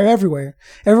 they're everywhere.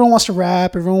 Everyone wants to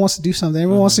rap. Everyone wants to do something.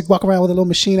 Everyone wants to walk around with a little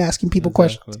machine asking people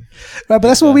questions. Right? But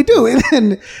that's what we do.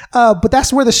 And but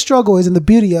that's where the struggle is and the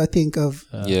beauty, I think, of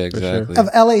of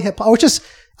LA hip hop, or just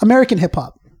American hip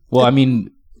hop. Well, I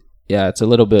mean, yeah, it's a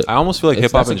little bit. I almost feel like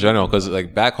hip hop in general, because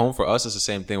like back home for us, it's the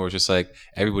same thing. Where it's just like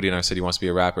everybody in our city wants to be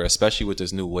a rapper, especially with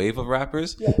this new wave of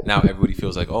rappers. Yeah. Now everybody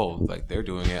feels like, oh, like they're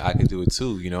doing it, I can do it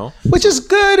too, you know? Which is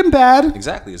good and bad.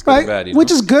 Exactly, it's good and bad.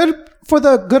 Which is good for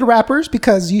the good rappers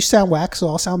because you sound whack, so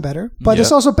I'll sound better. But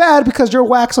it's also bad because you're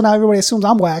whack, so now everybody assumes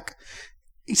I'm whack.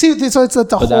 You see, so it's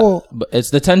the whole. But it's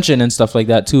the tension and stuff like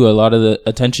that too. A lot of the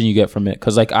attention you get from it,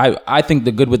 because like I think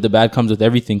the good with the bad comes with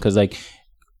everything, because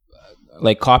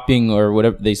like copying or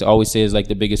whatever they always say is like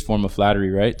the biggest form of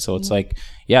flattery, right? So it's like,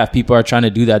 yeah, if people are trying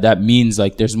to do that, that means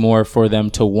like there's more for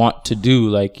them to want to do.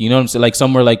 Like, you know what I'm saying? Like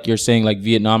somewhere like you're saying like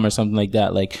Vietnam or something like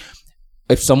that. Like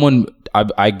if someone,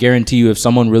 I guarantee you, if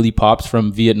someone really pops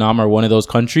from Vietnam or one of those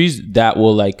countries, that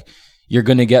will like, you're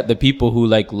going to get the people who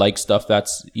like stuff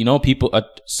that's, you know, people,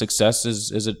 success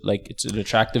is it like, it's an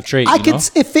attractive trait.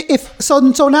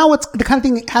 So now what's the kind of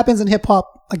thing that happens in hip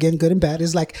hop, again, good and bad,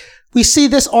 is like, we see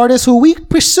this artist who we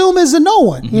presume is a no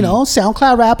one, you know,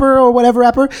 SoundCloud rapper or whatever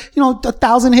rapper, you know,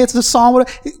 1,000 hits a song,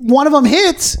 whatever. One of them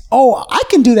hits. Oh, I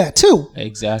can do that too.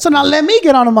 Exactly. So now let me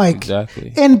get on a mic.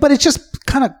 Exactly. But it just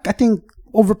kind of, I think,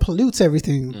 over pollutes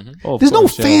everything. There's course, no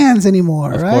fans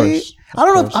anymore, of right? Course. I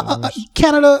don't know.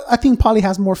 Canada, I think, probably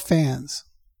has more fans.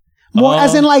 More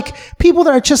as in like people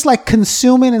that are just like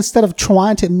consuming instead of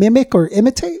trying to mimic or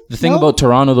imitate. The thing about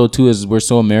Toronto though too is we're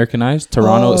so Americanized.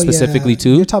 Toronto specifically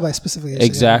too. You're talking about specifically.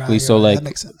 Exactly. Right, so right. like That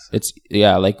makes sense. it's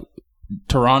like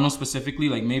Toronto specifically,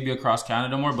 like maybe across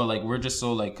Canada more, but like we're just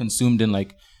so like consumed in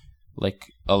like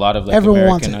a lot of like everyone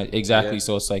American wants it. Exactly.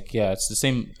 So it's like, yeah, it's the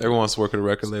same. Everyone wants to work at a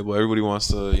record label. Everybody wants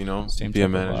to, you know, be a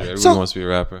manager. Everybody wants to be a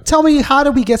rapper. Tell me, how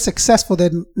did we get successful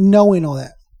then knowing all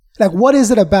that? Like, what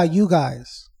is it about you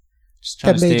guys? Just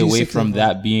trying to stay away from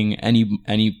that being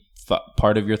any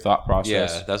part of your thought process.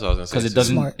 Yeah, that's what I was gonna say. Because it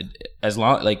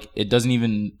doesn't, it doesn't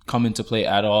even come into play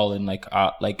at all in like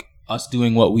us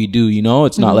doing what we do. You know,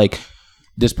 it's not like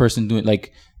this person doing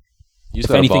like. You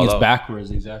just if anything, it's out.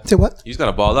 backwards. Exactly. Say what? You just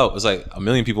gotta ball out. It's like 1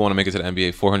 million people want to make it to the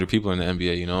NBA. 400 people in the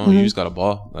NBA. You know, you just gotta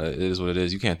ball. It is what it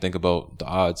is. You can't think about the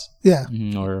odds. Yeah.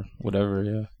 Or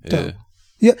whatever. Yeah. Yeah.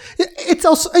 Yeah, it's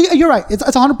also, you're right. It's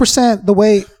 100% the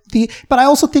way but I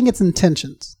also think it's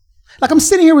intentions. Like I'm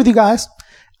sitting here with you guys.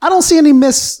 I don't see any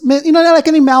you know, like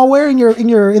any malware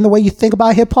in the way you think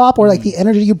about hip hop or like the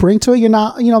energy you bring to it. You're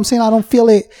not, you know what I'm saying? I don't feel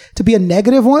it to be a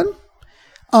negative one.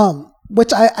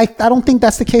 Which I don't think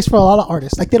that's the case for a lot of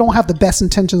artists. Like they don't have the best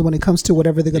intentions when it comes to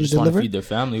whatever they're going to deliver. Want to feed their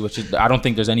family, which is, I don't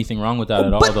think there's anything wrong with that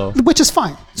at all, though. Which is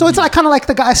fine. So it's like kind of like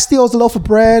the guy steals the loaf of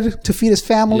bread to feed his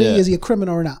family. Yeah. Is he a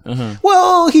criminal or not?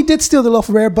 Well, he did steal the loaf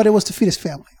of bread, but it was to feed his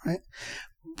family, right?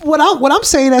 What I'm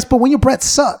saying is, but when your bread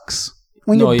sucks,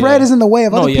 when your bread is in the way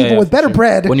of other people with better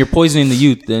bread. When you're poisoning the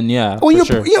youth, then yeah, when you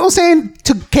know what I'm saying,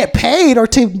 to get paid or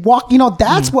to walk, you know,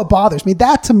 that's what bothers me.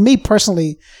 That to me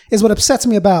personally is what upsets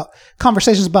me about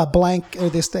conversations about blank or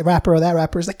this rapper or that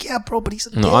rapper. Is like, yeah, bro, but he's a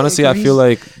dick, honestly, I feel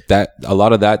like that a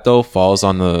lot of that though falls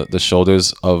on the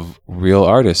shoulders of real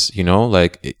artists, you know,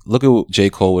 like look at J.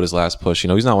 Cole with his last push. You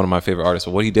know, he's not one of my favorite artists,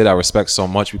 but what he did I respect so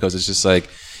much because it's just like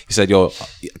he said, yo,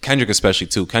 Kendrick especially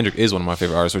too. Kendrick is one of my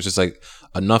favorite artists, which is like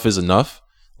enough is enough.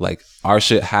 Like our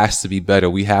shit has to be better.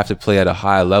 We have to play at a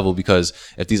high level because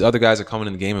if these other guys are coming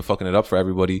in the game and fucking it up for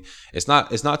everybody, it's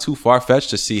not too far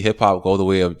fetched to see hip hop go the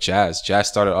way of jazz. Jazz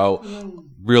started out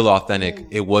real authentic.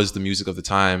 It was the music of the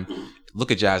time.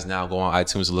 Look at jazz now. Go on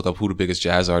iTunes and look up who the biggest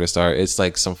jazz artists are. It's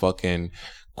like some fucking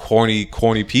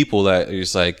corny people that are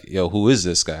just like, yo, who is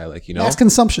this guy? Like, you know, that's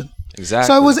consumption. Exactly.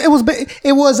 So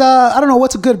it was I don't know,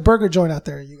 what's a good burger joint out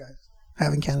there, you guys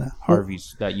have in Canada?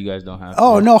 Harvey's that you guys don't have.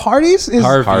 Oh no, Hardee's is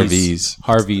Harvey's.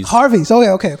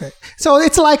 Okay. So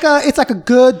it's like a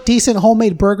good, decent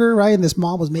homemade burger, right? And this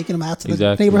mom was making them out to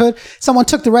the neighborhood. Someone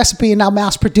took the recipe and now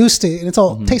mass produced it, and it's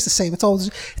all tastes the same. It's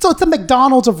the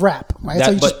McDonald's of rap, right?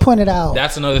 So you just point it out.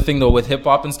 That's another thing though with hip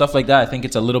hop and stuff like that. I think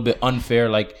it's a little bit unfair,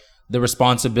 like the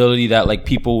responsibility that like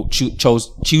people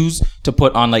choose to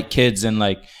put on like kids and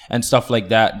like and stuff like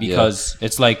that, because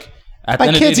it's like at the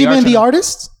end kids, of the day, even the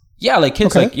artists. Yeah, like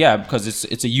kids, like because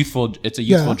it's a youthful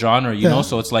genre, you know.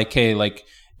 So it's like, hey, like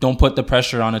don't put the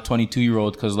pressure on a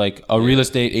 22-year-old because like a real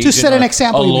estate agent, to set an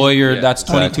example, a lawyer that's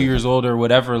 22 years old or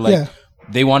whatever, like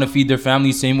they want to feed their family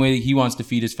the same way he wants to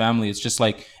feed his family. It's just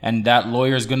like, and that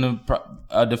lawyer is gonna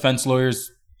defense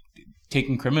lawyers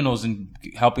taking criminals and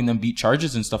helping them beat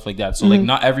charges and stuff like that. So like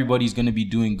not everybody's going to be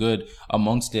doing good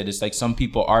amongst it. It's like some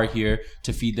people are here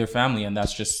to feed their family, and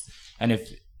that's just, and if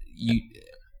you,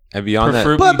 and beyond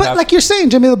that, but like you're saying,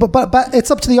 Jamila, but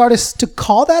it's up to the artist to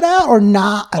call that out or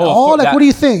not at all. Like, what do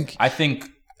you think? I think,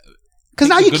 because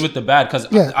now you're good with the bad, because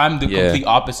I'm the complete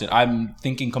opposite. I'm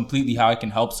thinking completely how I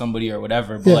can help somebody or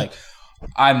whatever, but like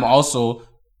I'm also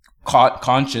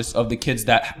conscious of the kids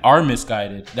that are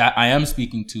misguided, that I am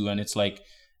speaking to, and it's like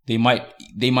they might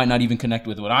not even connect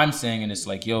with what I'm saying, and it's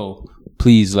like, yo,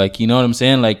 please, like, you know what I'm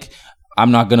saying? Like,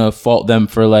 I'm not gonna fault them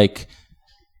for like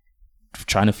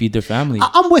trying to feed their family.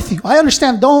 I'm with you. I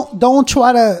understand. Don't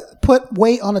try to put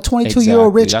weight on a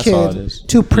 22-year-old rich kid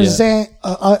to present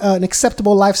an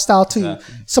acceptable lifestyle to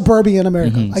suburban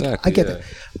America. I get that.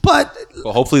 But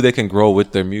hopefully they can grow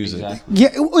with their music. Yeah,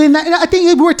 and I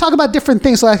think we're talking about different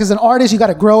things. So like as an artist, you got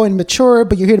to grow and mature,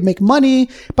 but you're here to make money.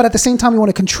 But at the same time, you want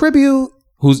to contribute.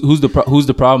 Who's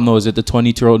the problem though? Is it the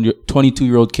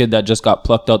 22-year-old kid that just got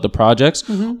plucked out the projects,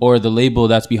 or the label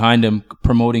that's behind him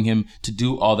promoting him to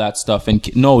do all that stuff?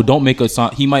 And no, don't make a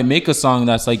song. He might make a song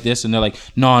that's like this, and they're like,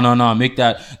 no, make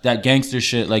that gangster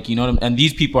shit. Like, you know what I mean? And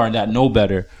these people are that know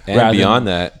better. And beyond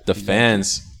that, the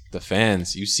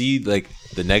fans, you see, like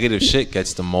the negative shit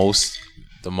gets the most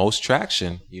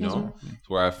traction, you know,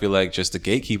 where I feel like just the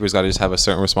gatekeepers got to just have a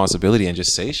certain responsibility and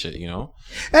just say shit, you know.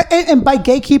 And by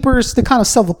gatekeepers, they're kind of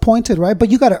self-appointed, right? But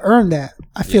you got to earn that.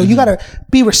 I feel you got to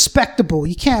be respectable.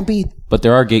 You can't be. But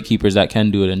there are gatekeepers that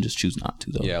can do it and just choose not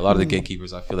to, though. Yeah, a lot of the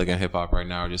gatekeepers, I feel like in hip hop right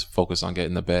now, are just focused on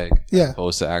getting the bag, as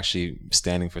opposed to actually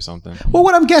standing for something. Well,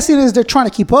 what I'm guessing is they're trying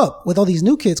to keep up with all these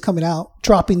new kids coming out,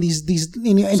 dropping these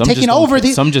and some taking over.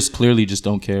 Some just clearly just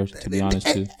don't care, to be honest,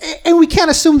 too. And we can't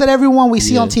assume that everyone we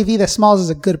see on TV that smiles is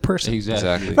a good person.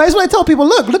 Exactly. Right? That's what I tell people.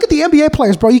 Look at the NBA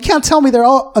players, bro. You can't tell me they're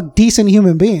all a decent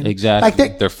human being. Exactly.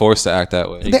 Like they're forced to act that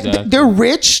way. They're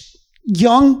rich,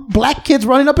 young black kids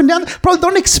running up and down. Bro,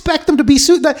 don't expect them to be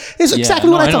sued. That is exactly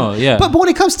what I tell them. Yeah. But when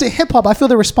it comes to hip hop, I feel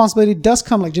the responsibility does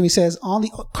come, like Jimmy says, on the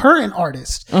current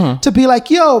artist to be like,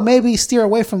 yo, maybe steer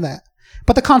away from that.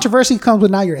 But the controversy comes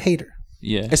with now you're a hater.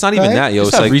 Yeah, it's not even that, yo.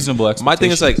 Just it's like reasonable expectations. My thing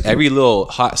is like every little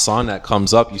hot song that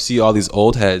comes up, you see all these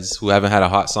old heads who haven't had a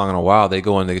hot song in a while. They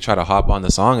go and they try to hop on the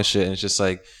song and shit, and it's just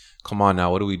like, come on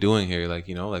now, what are we doing here? Like,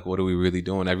 you know, like what are we really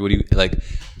doing?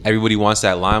 Everybody wants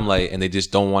that limelight, and they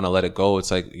just don't want to let it go. It's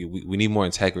like we need more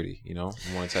integrity, you know,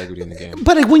 more integrity in the game.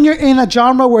 But when you're in a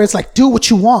genre where it's like, do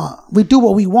what you want, we do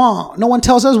what we want. No one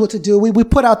tells us what to do. We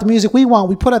put out the music we want.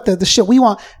 We put out the shit we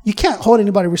want. You can't hold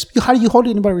anybody. How do you hold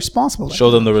anybody responsible?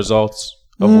 Show them the results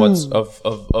of what's of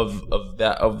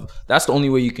that. That's the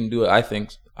only way you can do it. I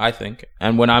think.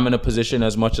 And when I'm in a position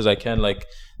as much as I can, like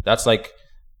that's like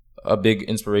a big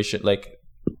inspiration, like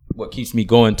what keeps me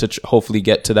going to hopefully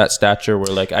get to that stature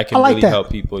where like I can really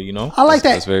help people, you know. I like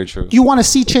that. That's very true. You want to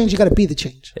see change, you got to be the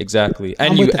change. Exactly.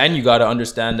 And you got to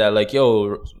understand that like,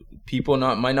 yo, people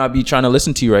might not be trying to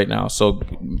listen to you right now, so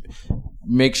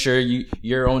make sure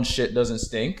your own shit doesn't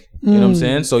stink, you know what I'm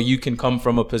saying? So you can come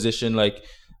from a position like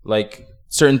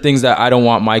certain things that I don't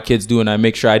want my kids doing, I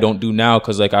make sure I don't do now,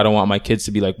 because like I don't want my kids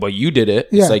to be like, well, you did it.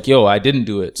 It's like, yo, I didn't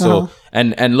do it. So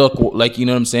and look, like, you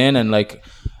know what I'm saying? And like,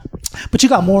 but you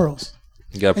got morals.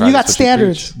 You got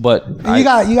standards. But you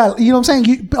got you know what I'm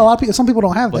saying? A lot of people, some people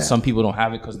don't have that. But some people don't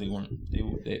have it because they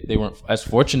weren't as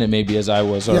fortunate maybe as I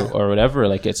was or whatever.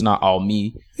 Like, it's not all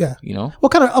me. Yeah. You know?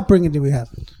 What kind of upbringing do we have?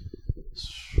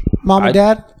 Mom and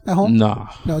dad at home? No,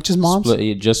 just moms.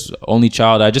 Just only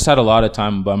child. I just had a lot of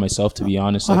time by myself, to be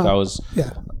honest. Like I was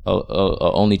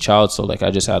a only child, so like I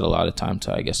just had a lot of time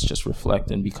to, I guess, just reflect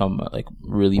and become like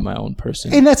really my own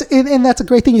person. And that's a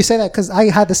great thing you say that, because I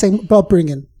had the same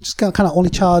upbringing, just kind of only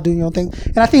child doing your own thing.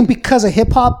 And I think because of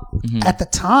hip hop at the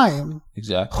time,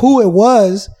 exactly who it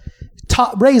was,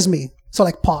 raised me. So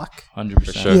like Pac,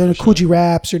 100%, your Coogee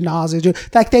Raps, your Nas,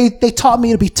 like they taught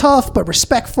me to be tough but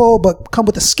respectful, but come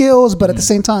with the skills, but at the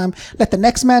same time let the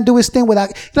next man do his thing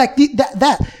without like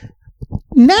that.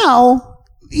 Now,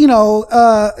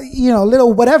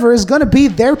 little whatever is gonna be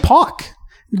their Pac,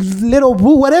 little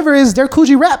whatever is their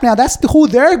Coogee Rap. Now that's who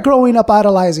they're growing up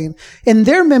idolizing, and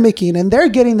they're mimicking, and they're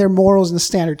getting their morals and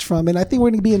standards from. And I think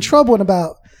we're gonna be in trouble in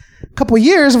about couple of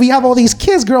years. We have all these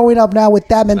kids growing up now with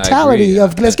that mentality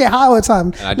of let's get high all the time.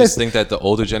 And I just think that the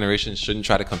older generation shouldn't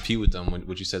try to compete with them.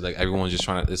 What you said, like everyone's just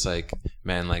trying to, it's like,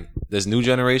 man, like this new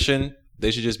generation,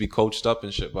 they should just be coached up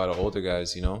and shit by the older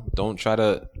guys, you know? Don't try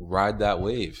to ride that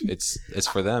wave. It's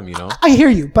for them, you know? I hear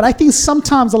you, but I think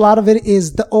sometimes a lot of it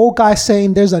is the old guy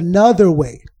saying there's another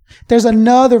way. there's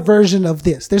another version of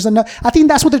this. I think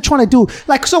that's what they're trying to do.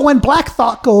 Like, so when Black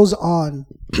Thought goes on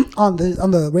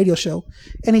the radio show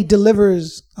and he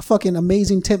delivers a fucking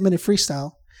amazing 10-minute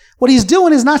freestyle, what he's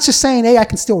doing is not just saying, hey, I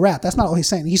can still rap. That's not all he's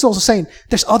saying. He's also saying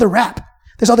there's other rap.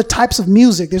 There's other types of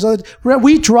music.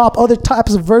 We drop other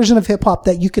types of version of hip hop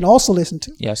that you can also listen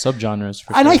to. Yeah, subgenres.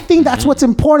 And I think that's what's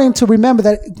important to remember,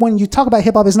 that when you talk about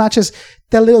hip hop, it's not just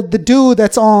the dude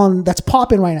that's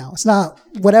popping right now. It's not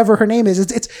whatever her name is.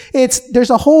 It's there's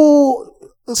a whole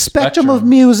spectrum of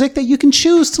music that you can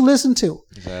choose to listen to.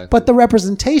 Exactly. But the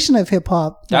representation of hip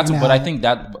hop. But I think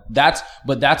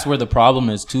that's where the problem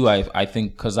is too. I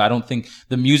think, because I don't think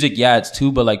the music, it's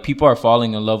too, but like people are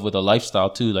falling in love with a lifestyle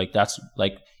too. Like that's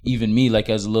like even me, like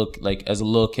as a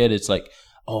little kid, it's like,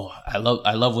 oh, I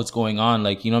love what's going on.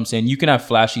 Like, you know what I'm saying? You can have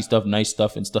flashy stuff, nice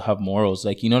stuff, and still have morals.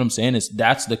 Like, you know what I'm saying?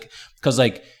 Because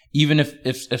like, even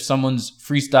if someone's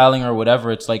freestyling or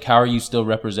whatever, it's like, how are you still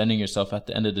representing yourself at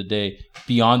the end of the day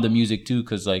beyond the music too?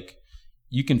 Because like,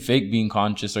 you can fake being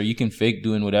conscious, or you can fake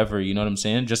doing whatever, you know what I'm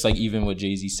saying? Just like even what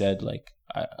Jay-Z said, like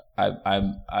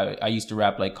I used to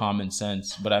rap like common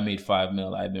sense, but I made 5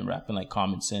 mil. I've been rapping like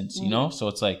common sense, you know? So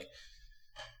it's like,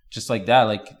 just like that,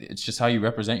 like it's just how you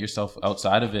represent yourself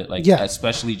outside of it, like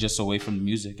especially just away from the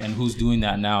music. And who's doing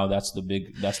that now? That's the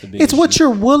big It's issue. what you're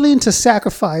willing to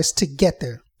sacrifice to get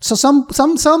there. So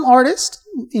some artists,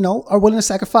 you know, are willing to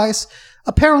sacrifice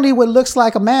apparently what looks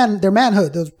like their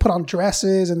manhood. They'll put on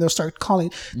dresses and they'll start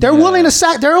calling. They're willing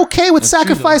to they're okay with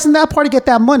sacrificing that part to get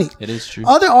that money. It is true.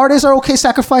 Other artists are okay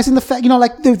sacrificing the fact, you know,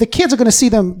 like the kids are going to see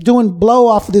them doing blow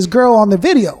off of this girl on the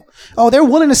video. Oh, they're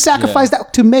willing to sacrifice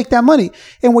that to make that money.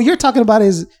 And what you're talking about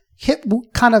is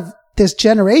this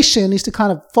generation needs to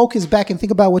kind of focus back and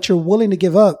think about what you're willing to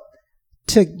give up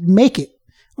to make it,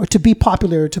 or to be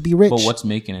popular, or to be rich. But what's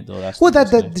making it though? That's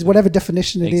that whatever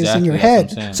definition it is in your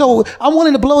head. So I'm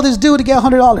willing to blow this dude to get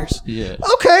 $100. Yeah.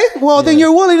 Okay. Well, then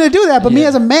you're willing to do that. But me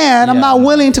as a man, I'm not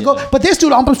willing to go. But this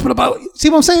dude, I'm supposed to about. See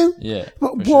what I'm saying? Yeah.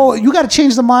 Well, you got to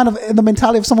change the mind of the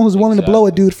mentality of someone who's willing to blow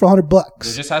a dude for $100.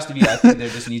 There just has to be. I think there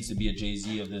just needs to be a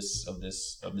Jay-Z of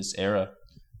this era.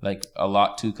 Like a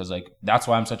lot too, because like that's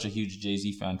why I'm such a huge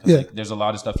Jay-Z fan, because like there's a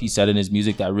lot of stuff he said in his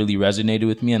music that really resonated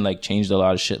with me and like changed a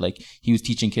lot of shit. Like he was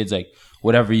teaching kids like,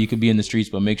 whatever, you could be in the streets,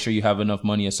 but make sure you have enough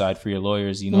money aside for your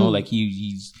lawyers, you know. Like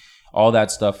he's all that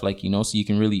stuff, like, you know, so you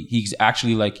can really, he's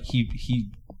actually like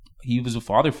he was a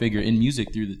father figure in music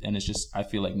and it's just, I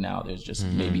feel like now there's just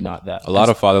maybe not that. A lot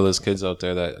of fatherless kids out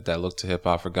there that look to hip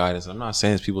hop for guidance. I'm not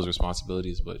saying it's people's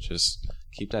responsibilities, but just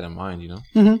keep that in mind, you know?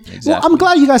 Mm-hmm. Exactly. Well, I'm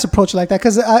glad you guys approach it like that,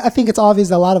 because I think it's obvious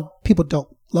that a lot of people don't.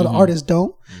 A lot of artists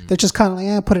don't. They're just kind of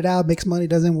like, put it out, makes money,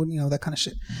 doesn't, you know, that kind of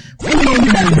shit.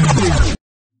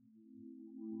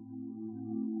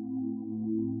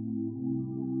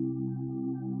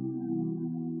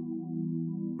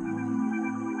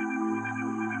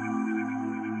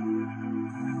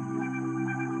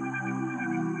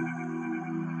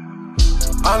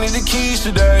 I need the keys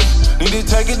today. Need to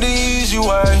take it the easy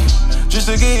way. Just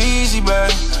to get easy,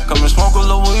 babe. Come and smoke a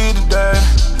little weed today.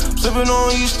 I'm sipping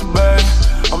on Easter, babe.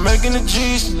 I'm making the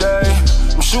G's today.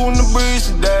 I'm shooting the breeze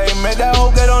today. Make that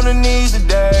hoe get on her knees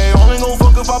today. Only gon'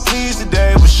 fuck if I please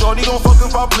today. But shorty gon' fuck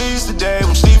if I please today.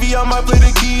 With Stevie, I might play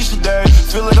the keys today.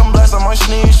 Feel like I'm blessed, I might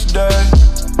sneeze today.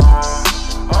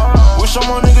 Wish all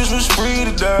my niggas was free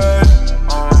today.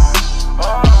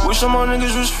 Wish all my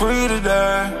niggas was free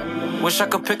today. Wish I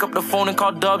could pick up the phone and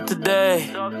call Dub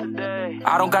today.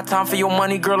 I don't got time for your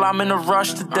money, girl, I'm in a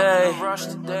rush today.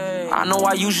 I know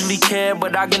I usually care,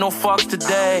 but I get no fucks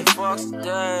today.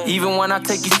 Even when I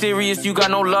take you serious, you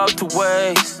got no love to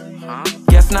waste.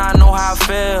 Guess now I know how it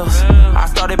feels. I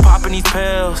started popping these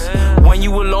pills. When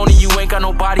you alone and you ain't got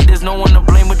nobody, there's no one to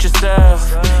blame but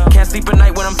yourself. Can't sleep at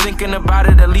night when I'm thinking about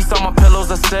it. At least all my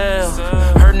pillows are sealed.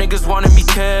 Heard niggas wanted me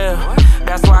killed.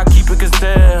 That's why I keep it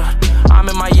concealed. I'm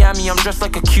in Miami, I'm dressed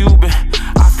like a Cuban.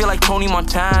 I feel like Tony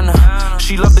Montana.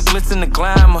 She love the glitz and the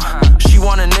glamour. She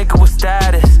want a nigga with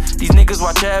status. These niggas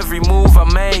watch every move I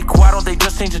make. Why don't they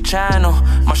just change the channel?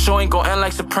 My show ain't gon' end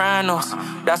like Sopranos.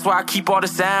 That's why I keep all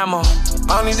this ammo.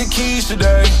 I need the keys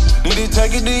today. Need to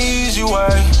take it the easy way.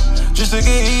 Just to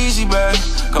get easy, babe.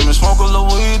 Come and smoke a little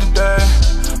weed today.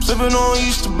 I'm sipping on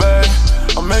Easter, babe.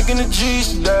 I'm making the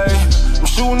G's today. I'm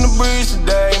shooting the breeze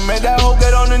today. Make that hoe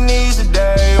get on her knees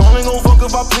today. Only gon' fuck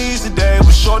if I please today.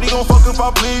 But shorty gon' fuck if I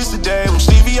please today. With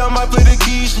Stevie, I might play the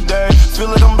keys today. Feel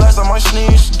like I'm blessed, I might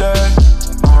sneeze today.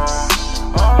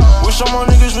 Wish all my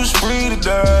niggas was free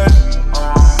today.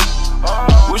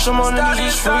 Wish all my niggas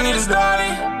was free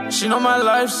today. She know my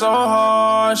life so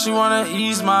hard, she wanna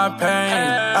ease my pain.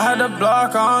 I had the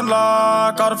block on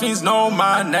lock, all the fiends know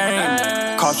my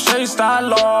name. Cop chased, I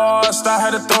lost, I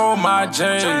had to throw my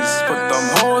J's. Put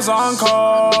them hoes on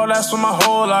call, that's when my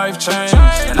whole life changed.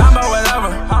 And I'm about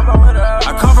whatever,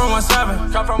 I come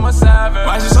from 1-7.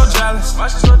 Why she so jealous?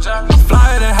 I'm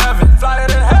flyer than heaven.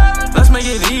 Let's make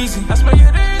it easy. Let's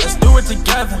do it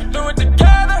together.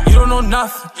 You don't know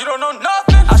nothing.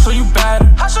 I show you better.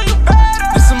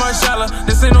 This is Margiela,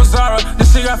 this ain't no Zara,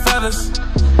 this shit got feathers.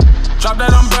 Drop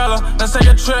that umbrella, let's take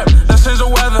a trip, let's change the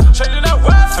weather.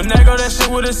 Finagle that shit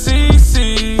with a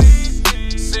CC.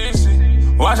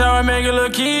 Watch how I make it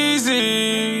look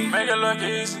easy.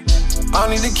 I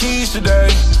need the keys today,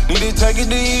 need to take it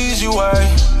the easy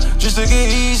way. Just to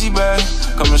get easy, babe.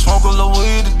 Come and smoke a little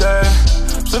weed today.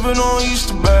 Sipping on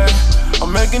Easter, babe.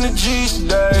 I'm making the G's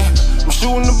today. I'm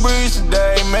shooting the breeze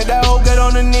today. Make that hoe get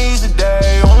on her knees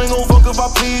today. Only gon' fuck if I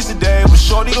please today. But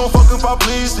shorty gon' fuck if I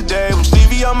please today. With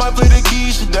Stevie, I might play the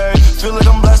keys today. Feel like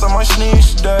I'm blessed, I might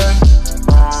sneeze today.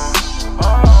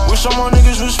 Wish all my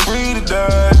niggas was free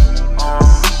today.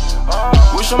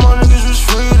 Wish all my niggas was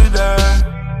free today.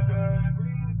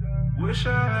 Wish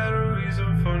I had a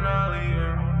reason for not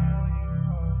leaving.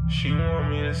 She want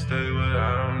me to stay, but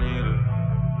I don't need her.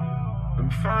 Let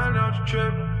me find out you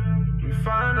trip. Let me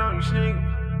find out you sneak.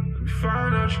 Let me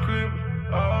find out you creep.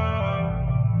 Oh,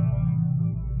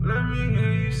 let me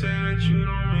hear you say that you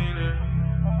don't mean it.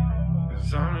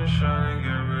 Cause I'm just trying to get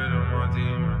rid of my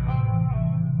demons.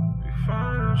 Let me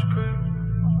find out you creep.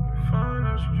 Let me find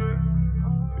out you trip.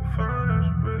 Let me find out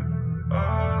you creep. Oh.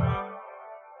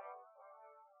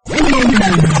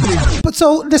 But so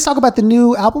let's talk about the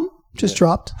new album just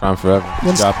dropped. Prime Forever.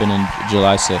 Dropping in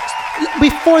July 6th.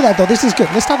 Before that though, this is good.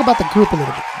 Let's talk about the group a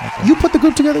little bit. Okay. You put the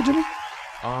group together, Jimmy?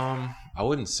 I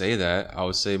wouldn't say that. I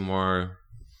would say more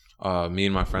me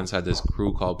and my friends had this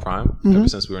crew called Prime ever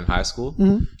since we were in high school.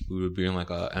 We would bring like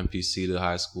a MPC to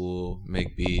high school,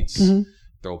 make beats,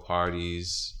 throw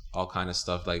parties, all kind of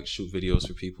stuff, like shoot videos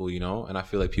for people, you know? And I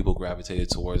feel like people gravitated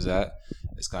towards that.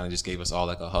 It's kind of just gave us all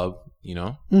like a hub, you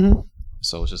know?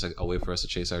 So it's just like a way for us to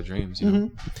chase our dreams, you know?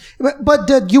 But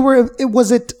was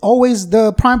it always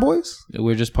the Prime Boys?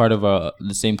 We're just part of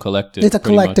the same collective. It's a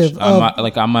collective.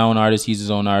 I'm my own artist. He's his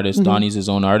own artist. Donnie's his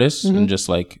own artist. And just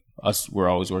like us, we're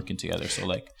always working together. So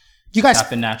like, you guys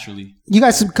happen naturally. You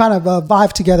guys kind of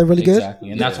vibe together really good. Exactly.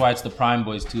 And that's why it's the Prime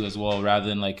Boys too as well, rather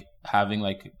than like having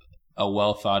like a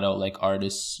well thought out like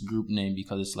artist group name,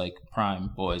 because it's like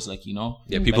Prime Boys, like, you know?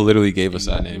 Yeah, people literally gave us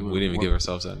that name. We didn't even give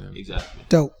ourselves that name. Exactly.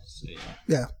 Dope.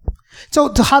 Yeah.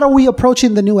 So how are we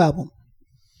approaching the new album?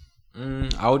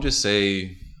 I would just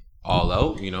say all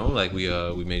out, you know, like we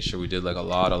made sure we did like a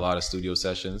lot of studio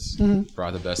sessions,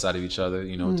 brought the best out of each other,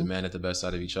 you know, demanded the best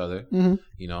out of each other,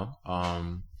 you know,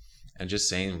 and just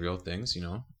saying real things, you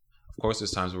know. Of course,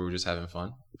 there's times where we're just having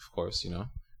fun, of course, you know.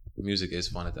 Music is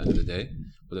fun at the end of the day,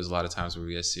 but there's a lot of times where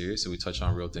we get serious, so we touch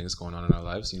on real things going on in our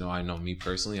lives. You know, I know me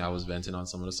personally, I was venting on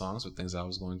some of the songs with things I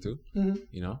was going through,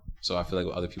 you know, so I feel like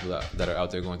with other people that are out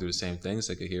there going through the same things,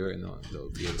 they could hear it and they'll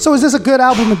be able to. So is this a good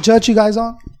album to judge you guys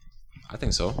on? I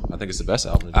think so. I think it's the best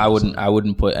album. I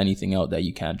wouldn't put anything out that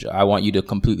you can't judge. I want you to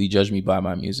completely judge me by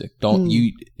my music. Don't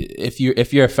you, if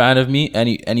you're a fan of me,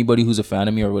 anybody who's a fan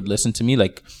of me or would listen to me,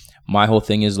 like, my whole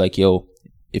thing is like, yo,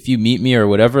 if you meet me or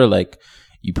whatever, like,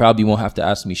 you probably won't have to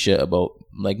ask me shit about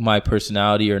like my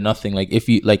personality or nothing. Like if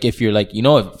you're like, you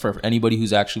know, for anybody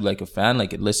who's actually like a fan,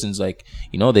 like it listens, like,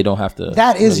 you know, they don't have to.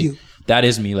 That is you. That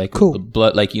is me. Like cool.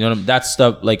 Blood, like, you know, that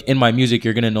stuff, like in my music,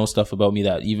 you're going to know stuff about me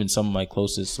that even some of my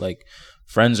closest like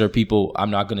friends or people, I'm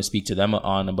not going to speak to them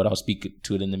on, but I'll speak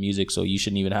to it in the music. So you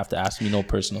shouldn't even have to ask me no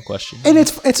personal question. And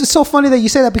it's so funny that you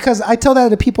say that, because I tell that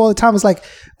to people all the time. It's like,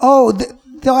 oh,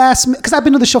 they'll ask me, because I've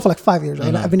been doing the show for like 5 years,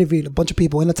 right? I've interviewed a bunch of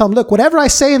people, and I tell them, look, whatever I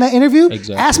say in that interview,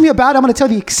 ask me about it, I'm going to tell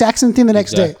the exact same thing the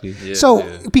next day. Yeah, so,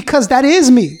 because that is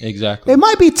me. Exactly. It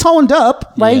might be toned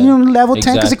up, right? You know, level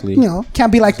 10, because you know,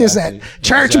 can't be like this at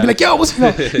church and be like, yo, what's, you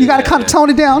know, you got to kind of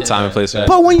tone it down. Time and place.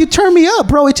 But when you turn me up,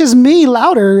 bro, it's just me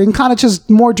louder and kind of just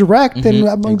more direct than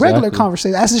a regular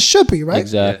conversation, as it should be, right?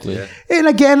 Exactly. And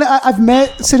again, I've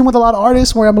met sitting with a lot of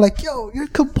artists where I'm like, yo, you're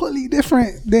completely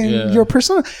different than your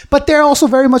persona. But they're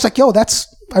also very much like, yo,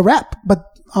 I rap, but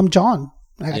I'm John.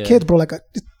 I got kids, bro. Like,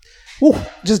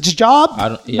 just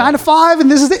job, 9 to 5, and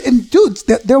this is it. And dudes,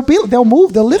 they'll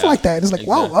move, they'll live like that. It's like,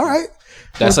 wow, all right.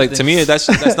 That's like, to me, that's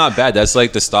not bad. That's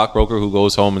like the stockbroker who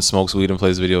goes home and smokes weed and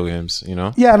plays video games, you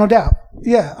know? Yeah, no doubt.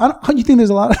 Yeah, you think there's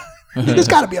a lot of There's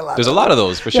got to be a lot. There's a lot of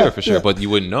those for sure. But you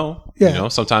wouldn't know. Yeah. You know,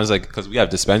 sometimes like because we have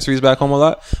dispensaries back home a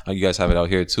lot. You guys have it out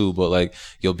here too. But like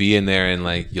you'll be in there and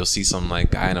like you'll see some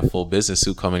like guy in a full business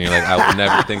suit coming. You're like, I would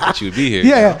never think that you would be here.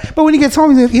 Yeah. But when he gets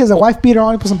home, he has a wife beater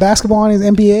on. He put some basketball on. His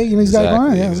NBA. You know, he's got it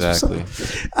on. Yeah, exactly.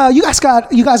 So, you guys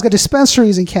got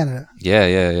dispensaries in Canada.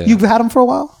 Yeah. You've had them for a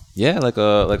while. Yeah, like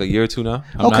a year or two now.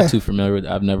 I'm not too familiar with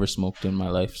it. I've never smoked in my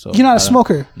life. So you're not a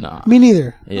smoker? Nah. Me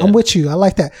neither. Yeah. I'm with you. I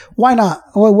like that. Why not?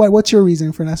 What's your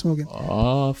reason for not smoking?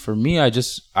 For me, I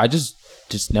just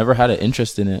never had an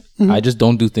interest in it. I just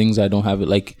don't do things I don't have it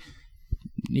like.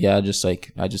 Yeah, I just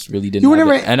really didn't. You were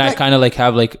never, it. And I kind of like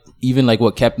have like even like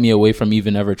what kept me away from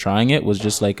even ever trying it was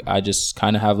just like I just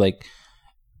kind of have like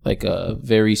a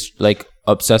very like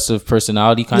obsessive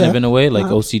personality kind of in a way, like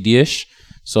OCD-ish.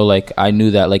 So like I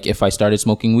knew that like if I started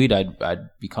smoking weed, I'd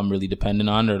become really dependent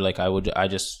on it, or like I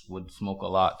just would smoke a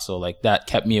lot. So like that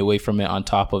kept me away from it on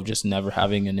top of just never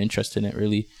having an interest in it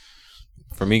really.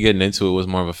 For me, getting into it was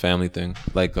more of a family thing.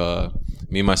 Like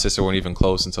me and my sister weren't even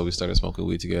close until we started smoking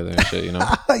weed together and shit, you know?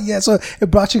 Yeah, so it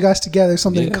brought you guys together,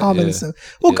 something in common and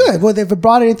stuff. Well, good. Well, if it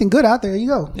brought anything good out there, you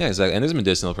go. Yeah, exactly. And there's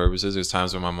medicinal purposes. There's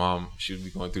times where my mom, she would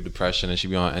be going through depression and she'd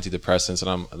be on antidepressants,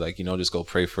 and I'm like, you know, just go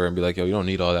pray for her and be like, yo, you don't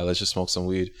need all that. Let's just smoke some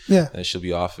weed. Yeah. And she'll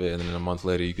be off it. And then a month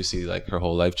later, you can see like her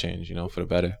whole life change, you know, for the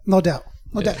better. No doubt.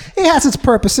 It has its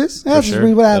purposes. It has its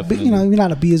reason without, you know, you're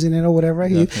not abusing it or whatever.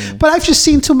 But I've just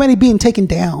seen too many being taken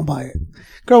down by it.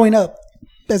 Growing up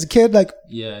as a kid, like,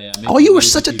 oh, you were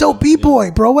such a dope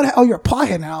B-boy, bro. Oh, you're a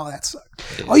pothead and all that stuff.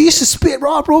 Oh, you used to spit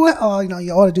raw, bro. Oh, you know,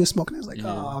 you ought to do smoking. It's like,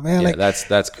 oh man, like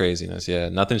that's craziness. Yeah,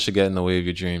 nothing should get in the way of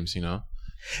your dreams, you know.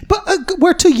 But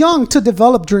we're too young to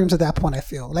develop dreams at that point, I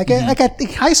feel. Like at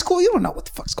high school, you don't know what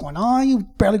the fuck's going on. You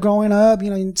barely growing up. You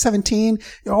know, you're 17.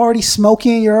 You're already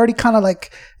smoking. You're already kind of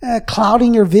like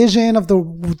clouding your vision of the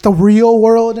real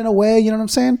world in a way. You know what I'm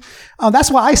saying?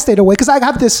 That's why I stayed away, because I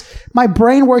have this, my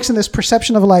brain works in this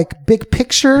perception of like big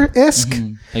picture-esque.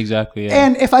 Exactly. Yeah.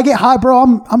 And if I get high,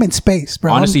 bro, I'm in space,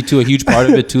 bro. Honestly, too, a huge part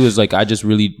of it too is like I just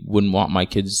really wouldn't want my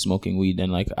kids smoking weed,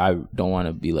 and like I don't want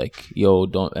to be like, yo,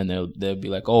 don't, and they'll be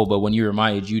like, oh, but when you were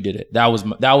my age, you did it. That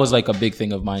was like a big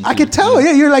thing of mine too. I could tell.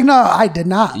 Yeah, you're like, no, I did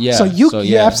not. Yeah. So you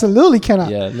absolutely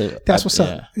cannot. Yeah. That's what's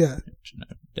up. Yeah.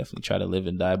 Definitely try to live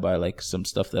and die by like some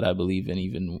stuff that I believe in,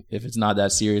 even if it's not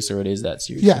that serious or it is that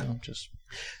serious. Yeah. You know, just.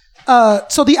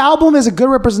 So the album is a good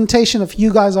representation of who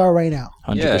you guys are right now.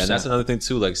 100%. Yeah, and that's another thing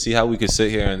too. Like, see how we could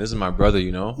sit here and this is my brother,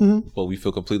 you know, but we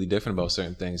feel completely different about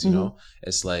certain things. You know,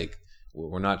 it's like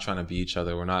we're not trying to be each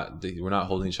other. We're not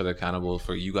holding each other accountable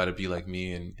for you got to be like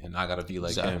me and I got to be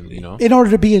like him. You know, in order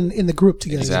to be in the group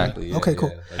together. Exactly. Yeah, okay, cool.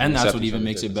 Yeah. Like, and that's what even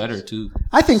makes it better too.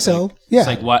 I think so. Like, yeah. It's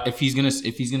like, why if he's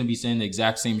gonna be saying the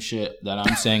exact same shit that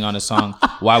I'm saying on a song,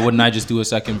 why wouldn't I just do a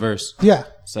second verse? Yeah.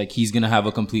 It's like he's gonna have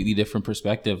a completely different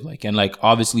perspective. Like, and like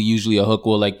obviously usually a hook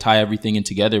will like tie everything in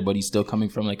together, but he's still coming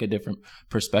from like a different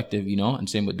perspective, you know. And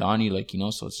same with Donnie, like, you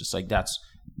know. So it's just like that's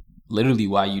literally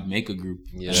why you'd make a group.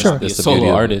 Yeah, sure. Be a solo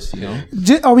artist, you know.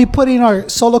 Are we putting our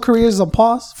solo careers on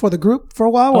pause for the group for a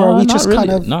while, or are we just really.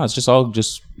 kind of? No, it's just all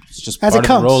just as part it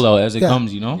comes. of the rollout as it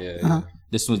comes, you know. Yeah, yeah.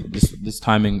 This was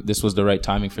timing. This was the right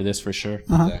timing for this for sure.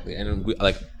 Exactly. And we,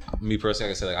 like me personally,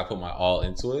 like I said, like I put my all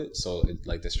into it, so it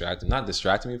like not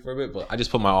distracting me for a bit, but I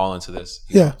just put my all into this.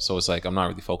 You know? So it's like I'm not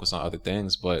really focused on other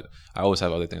things, but I always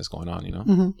have other things going on, you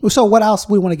know. So what else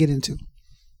we want to get into?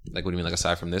 Like, what do you mean, like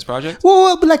aside from this project?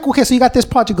 Well, like, okay, so you got this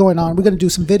project going on. We're gonna do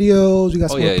some videos. We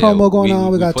got some promo going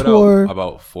on. We got a tour.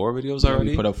 About 4 videos already.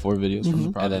 We put up 4 videos from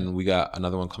the project, and then we got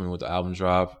another one coming with the album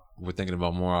drop. We're thinking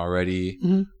about more already.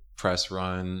 Press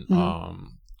run,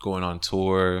 going on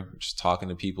tour, just talking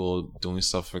to people, doing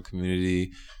stuff for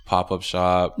community, pop-up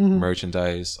shop,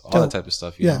 merchandise, all that type of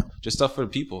stuff. You know? Just stuff for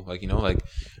the people. Like, you know, like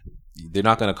they're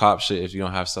not gonna cop shit if you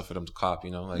don't have stuff for them to cop.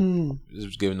 You know, like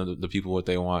just giving the people what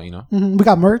they want. You know, we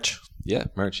got merch. Yeah,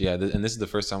 merch. Yeah, and this is the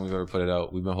first time we've ever put it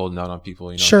out. We've been holding out on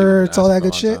people. You know, shirts, all that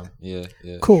good shit. Yeah.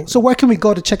 Cool. So where can we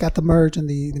go to check out the merch and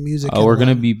the music? We're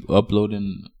gonna be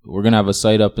uploading. We're gonna have a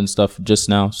site up and stuff just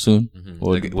now soon.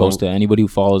 We'll post it. Anybody who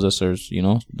follows us, or you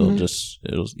know, they'll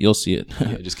you'll see it.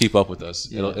 Yeah, just keep up with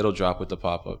us. It'll drop with the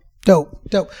pop up. Dope.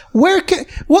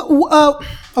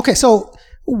 Okay, so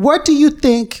what do you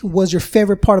think was your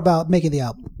favorite part about making the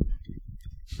album?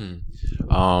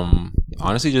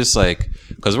 Honestly, just like,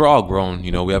 because we're all grown,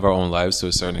 you know, we have our own lives to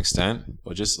a certain extent,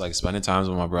 but just like spending time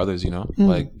with my brothers, you know,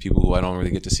 like people who I don't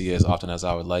really get to see as often as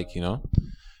I would like, you know.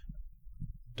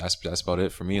 That's about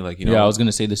it for me. Like, you know. Yeah, I was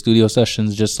gonna say the studio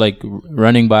sessions, just like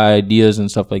running by ideas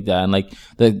and stuff like that. And like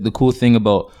the cool thing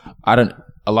about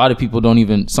a lot of people don't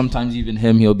even, sometimes even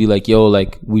him, he'll be like, yo,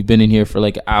 like we've been in here for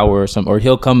like an hour or something, or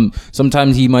he'll come,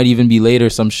 sometimes he might even be late or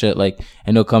some shit, like,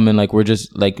 and he'll come in like we're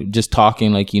just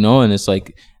talking, like, you know, and it's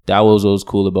like, that was what was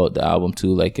cool about the album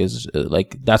too, like is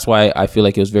like, that's why I feel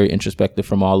like it was very introspective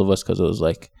from all of us, because it was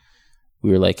like we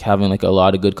were like having like a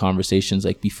lot of good conversations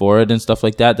like before it and stuff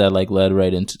like that like led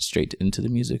right straight into the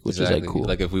music, which is like cool.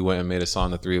 Like if we went and made a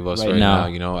song, the three of us right now,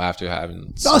 you know, after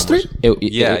having so much, three, it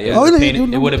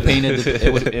would have painted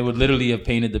it would literally have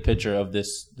painted the picture of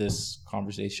this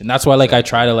conversation. That's why like I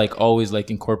try to like always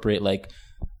like incorporate like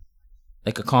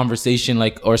a conversation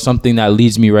like or something that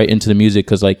leads me right into the music,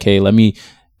 because like, hey, let me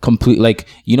complete, like,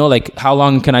 you know, like how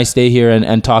long can I stay here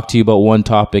and talk to you about one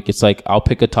topic? It's like I'll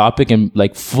pick a topic and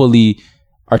like fully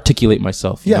articulate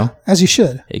myself, you know? As you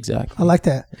should. Exactly. I like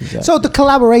that. Exactly. So the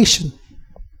collaboration,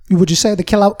 would you say the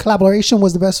collaboration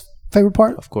was the best favorite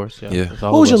part? Of course, yeah.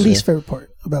 What was your least favorite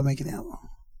part about making the album?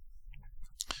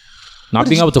 Not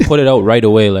being able to put it out right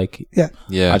away, like yeah.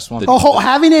 I just want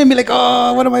having it and be like,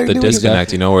 oh, what am I doing? The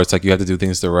disconnect, you know, where it's like you have to do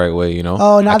things the right way, you know.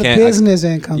 Oh, now the business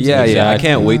end comes. Yeah. I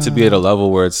can't wait to be at a level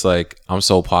where it's like I'm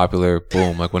so popular,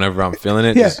 boom. Like whenever I'm feeling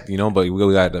it, just, you know. But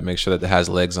we got to make sure that it has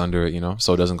legs under it, you know,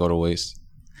 so it doesn't go to waste.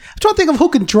 I'm trying to think of who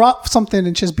can drop something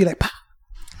and just be like, pow.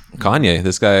 Kanye,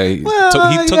 this guy, he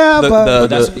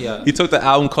took the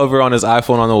album cover on his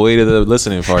iPhone on the way to the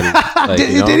listening party. Like,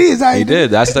 he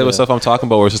did. That's the type of stuff I'm talking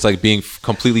about, where it's just like being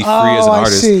completely free as an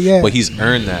artist. But he's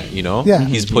earned that, you know. Yeah.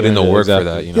 He's put in the work for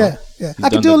that, you know. Yeah. I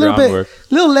could do a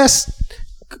little less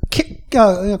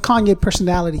Kanye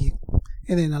personality,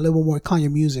 and then a little more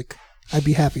Kanye music. I'd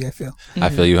be happy. I feel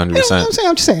you 100%.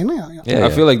 I'm just saying. I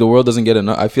feel like the world doesn't get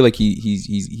enough. I feel like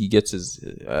he gets his.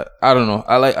 I don't know.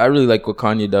 I really like what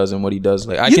Kanye does and what he does.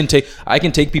 Like I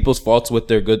can take people's faults with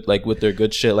their good, like with their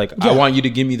good shit. Like I want you to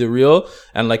give me the real,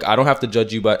 and like I don't have to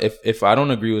judge you. But if I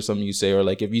don't agree with something you say, or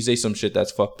like if you say some shit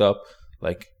that's fucked up,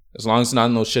 like as long as it's not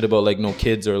no shit about like no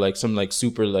kids or like some like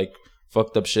super like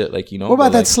fucked up shit, like, you know. What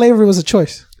about that slavery was a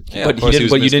choice? Yeah, but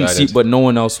you didn't see. But no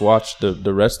one else watched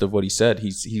the rest of what he said.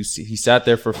 He sat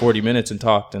there for 40 minutes and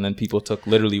talked, and then people took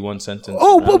literally one sentence.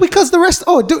 Oh, well, because the rest.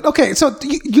 Oh, dude. Okay, so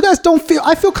you guys don't feel.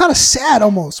 I feel kind of sad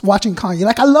almost watching Kanye.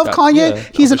 Like I love Kanye. Yeah,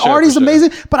 he's an artist,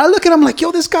 amazing. But I look at him like,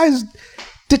 yo, this guy's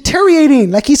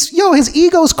deteriorating. Like his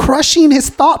ego's crushing his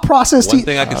thought process. One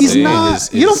thing I can say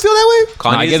is you don't feel that way?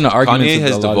 Kanye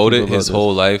has devoted his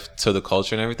whole life to the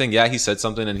culture and everything. Yeah, he said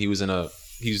something, and he was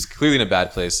clearly in a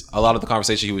bad place. A lot of the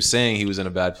conversation he was saying, he was in a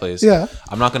bad place. Yeah.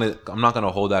 I'm not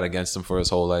gonna hold that against him for his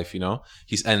whole life, you know?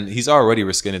 He's already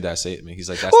rescinded that statement. He's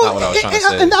like, that's not what I was trying to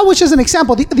say. And that was just an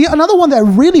example. Another one that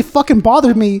really fucking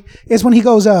bothered me is when he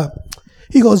goes,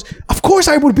 of course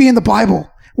I would be in the Bible.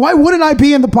 Why wouldn't I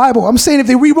be in the Bible? I'm saying if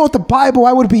they rewrote the Bible,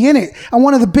 I would be in it. I'm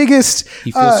one of the biggest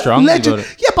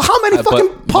legends. Yeah, but how many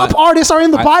fucking pop artists are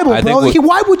in the Bible, bro?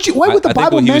 Why would the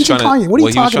Bible mention Kanye? What are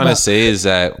you talking about? What he was trying to say is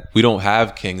that we don't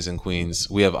have kings and queens.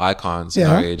 We have icons in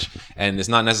our age. And it's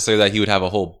not necessary that he would have a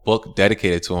whole book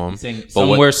dedicated to him.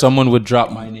 Somewhere someone would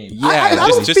drop my name. Yeah, I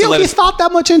don't feel he thought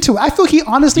that much into it. I feel he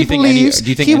honestly believes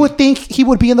he would think he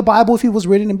would be in the Bible if he was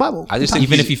written in Bible. I just think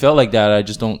even if he felt like that, I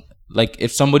just don't. Like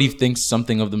if somebody thinks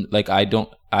something of them, like I don't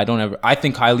ever, I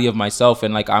think highly of myself,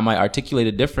 and like I might articulate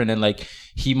it different, and like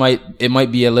it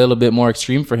might be a little bit more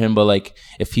extreme for him, but like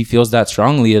if he feels that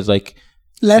strongly, it's like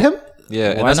let him. Yeah,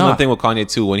 and that's another thing with Kanye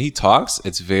too. When he talks,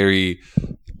 it's very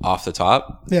off the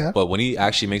top. Yeah. But when he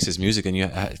actually makes his music and you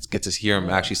get to hear him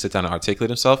actually sit down and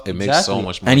articulate himself, it makes so much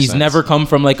more sense. And he's never come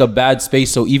from like a bad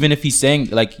space. So even if he's saying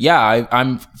like, yeah,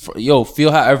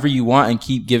 feel however you want and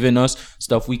keep giving us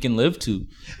stuff we can live to.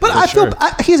 But I feel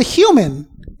he's a human.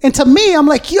 And to me, I'm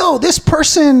like, yo, this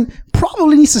person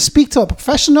probably needs to speak to a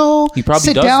professional. He probably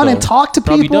sit does, down though. and talk to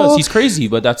probably people. Does. He's crazy,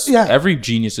 but that's every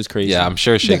genius is crazy. Yeah, I'm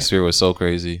sure Shakespeare was so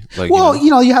crazy. Like,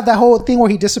 you have that whole thing where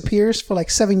he disappears for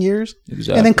like 7 years,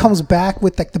 and then comes back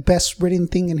with like the best written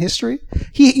thing in history.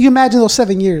 You imagine those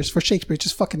 7 years for Shakespeare,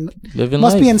 just fucking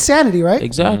must be insanity, right?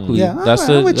 Exactly. Yeah,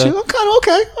 I'm with you. I'm kind of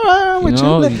okay. All right, I'm with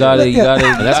you. You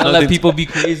gotta let people be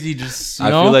crazy. Just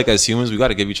I feel like as humans, we got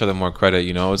to give each other more credit.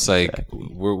 You know, it's like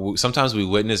sometimes we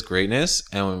witness greatness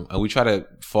and we try to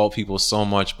fault people so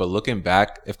much, but looking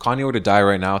back, if Kanye were to die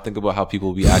right now, think about how people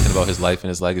would be acting about his life and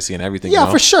his legacy and everything. Yeah,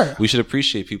 for sure. We should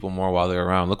appreciate people more while they're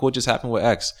around. Look what just happened with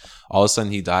X. All of a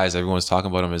sudden he dies, everyone's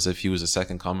talking about him as if he was a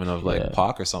second coming of like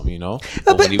Pac or something, you know.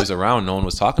 But when he was around, no one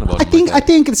was talking about him. I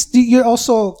think you're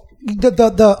also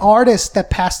the artist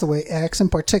that passed away, X in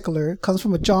particular, comes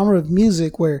from a genre of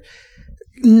music where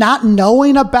not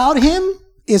knowing about him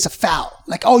is a foul.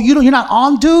 Like, oh, you're not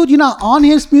on, dude. You're not on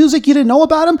his music. You didn't know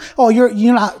about him. Oh,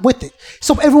 you're not with it.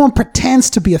 So everyone pretends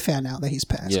to be a fan now that he's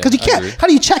passed. Because you can't. How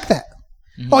do you check that?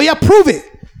 Oh yeah, prove it.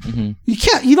 You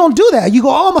can't. You don't do that. You go,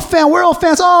 oh, I'm a fan. We're all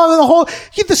fans. Oh,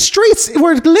 the streets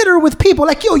were littered with people.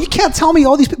 Like, yo, you can't tell me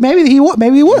all these. Maybe he would.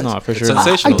 No, for sure.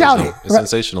 I doubt it. It's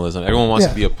sensationalism. Everyone wants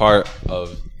to be a part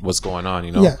of what's going on.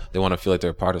 They want to feel like they're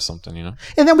a part of something. And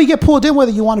then we get pulled in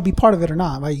whether you want to be part of it or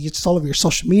not. Right? It's all over your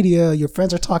social media. Your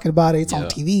friends are talking about it. It's on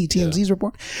TV. TMZ's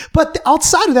report. But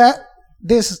outside of that,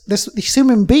 this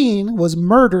human being was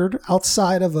murdered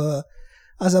outside of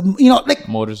it's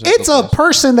a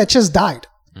person that just died.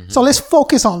 So let's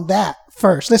focus on that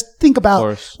first. Let's think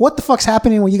about what the fuck's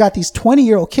happening when you got these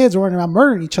 20-year-old kids running around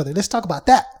murdering each other. Let's talk about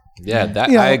that. Yeah,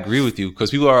 I agree with you,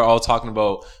 because people are all talking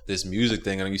about this music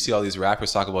thing, and you see all these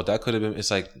rappers talk about that could have been.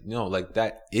 It's like, like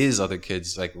that is other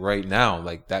kids like right now.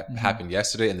 Like that happened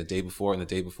yesterday and the day before and the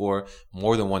day before,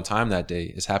 more than one time that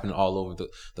day. It's happening all over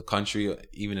the country.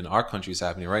 Even in our country, it's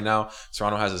happening right now.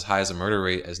 Toronto has as high as a murder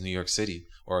rate as New York City,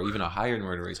 or even a higher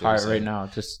murder rate. It's higher right now.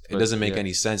 It doesn't make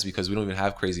any sense, because we don't even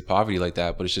have crazy poverty like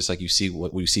that. But it's just like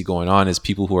what we see going on is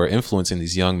people who are influencing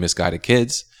these young misguided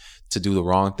kids to do the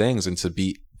wrong things and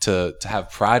to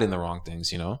have pride in the wrong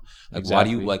things. Like,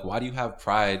 exactly. why do you have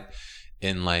pride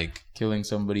in like killing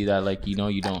somebody that like you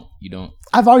don't.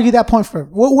 I've argued that point for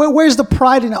where's the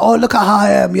pride in? Oh, look how high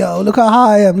I am, yo! Look how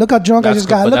high I am! Look how drunk I just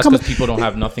got! But that's because people don't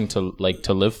have nothing to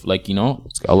live. Like,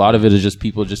 a lot of it is just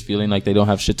people just feeling like they don't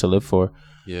have shit to live for.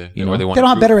 Yeah, they don't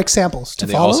have better examples to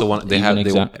follow. Also want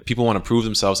people want to prove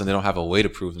themselves, and they don't have a way to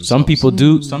prove themselves. Some people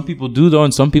do. Some people do though,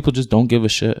 and some people just don't give a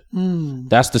shit.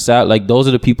 That's the sad. Like, those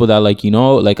are the people that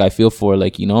like I feel for.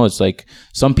 Like, it's like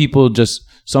some people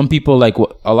like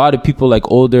a lot of people, like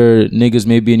older niggas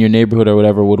maybe in your neighborhood or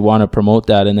whatever, would want to promote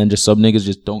that, and then just some niggas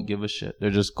just don't give a shit. They're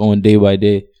just going day by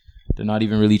day. They're not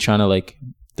even really trying to like.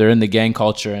 They're in the gang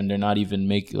culture and they're not even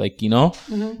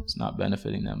it's not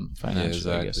benefiting them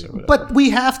financially, I guess, or whatever. But we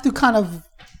have to kind of,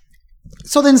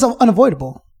 so then it's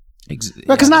unavoidable.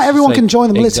 Because not everyone can join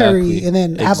the military and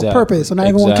then have a purpose. So not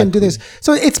everyone can do this.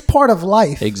 So it's part of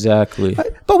life. Exactly.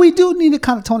 But we do need to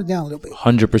kind of tone it down a little bit.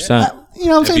 100%. You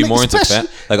know what I'm saying? Be more into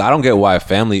like, I don't get why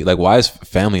why is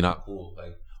family not cool?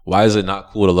 Like, why is it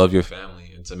not cool to love your family?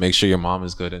 To make sure your mom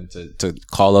is good, and to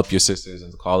call up your sisters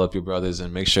and to call up your brothers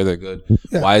and make sure they're good.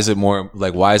 Yeah. Why is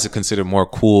it considered more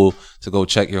cool to go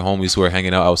check your homies who are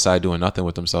hanging out outside doing nothing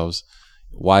with themselves?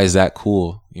 Why is that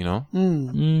cool?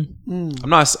 I'm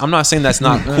not saying that's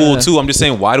not cool too. I'm just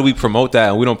saying, why do we promote that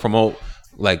and we don't promote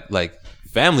like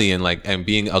family and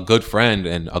being a good friend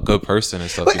and a good person and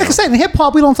stuff? Like I said, in hip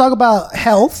hop, we don't talk about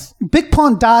health. Big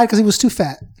Pun died because he was too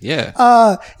fat.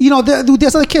 Yeah.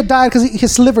 This other kid died because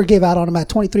his liver gave out on him at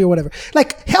 23 or whatever.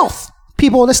 Like, health.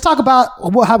 People, let's talk about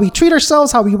how we treat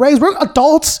ourselves, how we raise. We're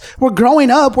adults. We're growing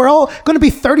up. We're all going to be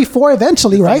 34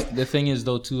 eventually, right? The thing is,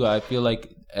 though, too, I feel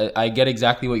like I get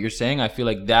exactly what you're saying. I feel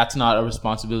like that's not a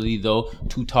responsibility, though,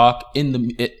 to talk in the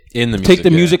music. Take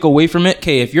the music away from it.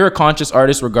 Okay, if you're a conscious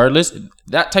artist, regardless,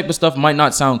 that type of stuff might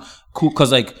not sound cool,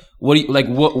 because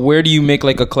where do you make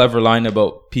like a clever line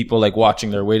about people like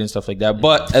watching their weight and stuff like that?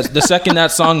 But as the second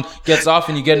that song gets off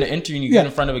and you get an interview and you get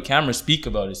in front of a camera, speak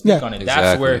about it, speak on it.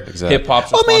 That's where hip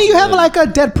hop's. I mean, you have like a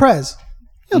Dead Prez.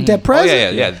 Dead Prez. Oh,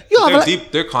 yeah.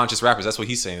 They're conscious rappers. That's what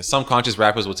he's saying. Some conscious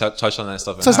rappers will touch on that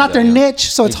stuff. So it's not their niche.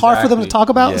 So it's hard for them to talk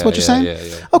about. Is what you're saying?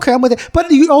 Yeah. Okay, I'm with it.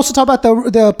 But you also talk about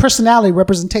the personality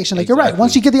representation. Like, you're right.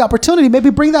 Once you get the opportunity, maybe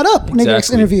bring that up in the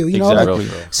next interview.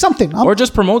 Something. Or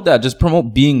just promote that. Just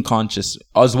promote being conscious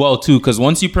as well too. Because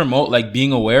once you promote like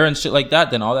being aware and shit like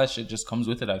that, then all that shit just comes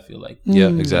with it. I feel like. Yeah,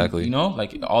 exactly.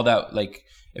 Like all that. Like,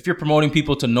 if you're promoting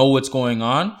people to know what's going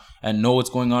on and know what's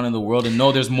going on in the world and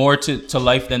know there's more to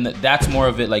life than that, that's more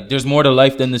of it. Like, there's more to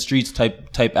life than the streets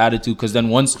type attitude. Because then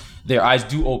once their eyes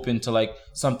do open to like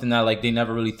something that like they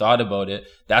never really thought about it,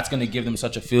 that's going to give them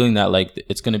such a feeling that like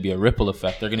it's going to be a ripple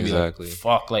effect. They're going to be like,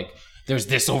 fuck, like there's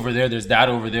this over there, there's that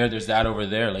over there, there's that over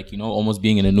there. Like, almost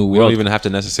being in a new world. We don't even have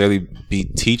to necessarily be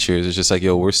teachers. It's just like,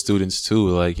 we're students too.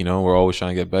 Like, we're always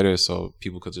trying to get better. So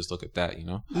people could just look at that,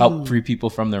 Help free people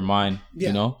from their mind,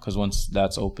 because once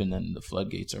that's open, then the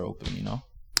floodgates are open,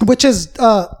 Which is,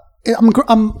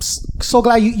 I'm so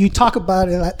glad you talk about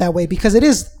it that way, because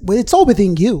it's all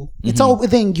within you. It's all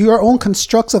within your own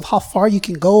constructs of how far you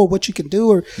can go, or what you can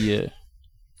do,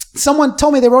 someone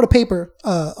told me they wrote a paper,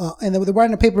 and they were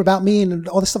writing a paper about me and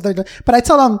all this stuff they're doing. But I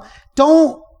tell them,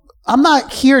 I'm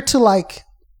not here to like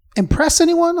impress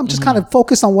anyone. I'm just kind of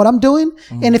focused on what I'm doing.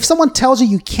 And if someone tells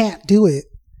you can't do it,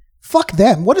 fuck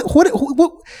them. What you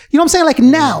know what I'm saying? Like,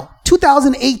 now,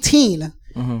 2018,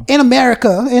 in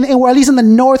America, or at least in the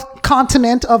north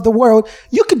continent of the world,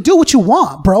 you could do what you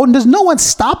want, bro. And there's no one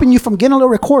stopping you from getting a little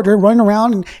recorder, running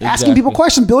around and asking people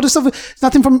questions, building stuff. It's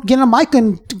nothing from getting a mic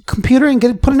and computer and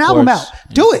put an album out.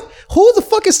 Do it. Who the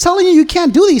fuck is telling you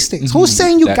can't do these things? Who's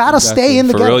saying you gotta stay in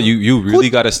the For ghetto? real, you really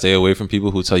gotta stay away from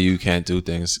people who tell you can't do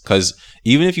things. Because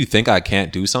even if you think I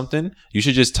can't do something, you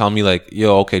should just tell me like,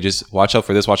 yo, okay, just watch out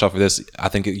for this, watch out for this. I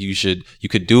think you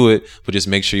could do it, but just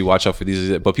make sure you watch out for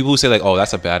these. But people who say like, oh,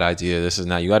 that's a bad idea, this is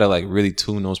not, you gotta like really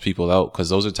tune those people out, because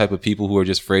those are the type of people who are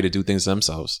just afraid to do things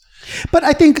themselves. But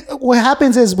I think what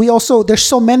happens is there's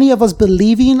so many of us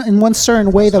believing in one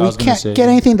certain way that we can't get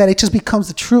anything, that it just becomes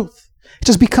the truth. It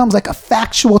just becomes like a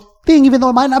factual thing, even though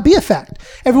it might not be a fact.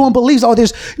 Everyone believes,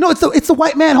 it's the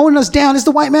white man holding us down. It's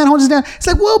the white man holding us down. It's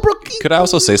like, well, bro. Could I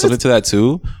also say something to that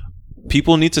too?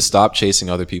 People need to stop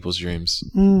chasing other people's dreams.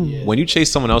 When you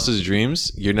chase someone else's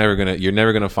dreams, you're never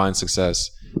gonna find success.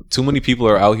 Too many people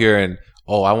are out here and,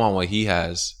 oh, I want what he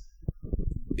has.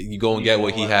 You go and get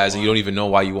what he has, and you don't even know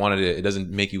why you wanted it. It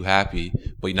doesn't make you happy,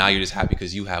 but now you're just happy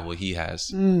because you have what he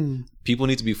has. People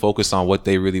need to be focused on what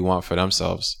they really want for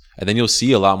themselves, and then you'll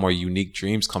see a lot more unique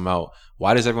dreams come out.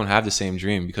 Why does everyone have the same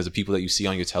dream? Because the people that you see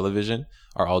on your television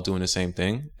are all doing the same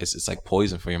thing. It's like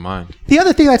poison for your mind. The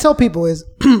other thing I tell people is,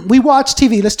 we watch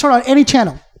TV. Let's turn on any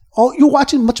channel. Oh, you're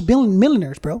watching much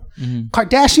millionaires, bro.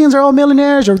 Kardashians are all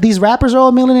millionaires, or these rappers are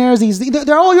all millionaires.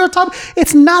 They're all your top.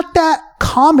 It's not that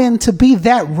common to be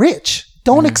that rich.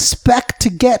 Don't expect to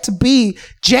get to be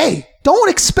Jay. Don't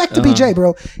expect to be Jay,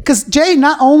 bro. Because Jay,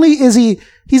 not only is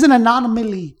he's an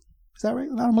anomaly. Is that right?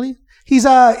 Anomaly? He's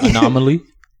a anomaly.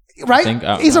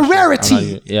 Right? He's a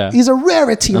rarity. He's a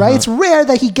rarity, right? It's rare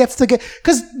that he gets to get,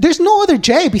 because there's no other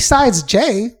Jay besides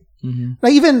Jay.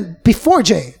 Like even before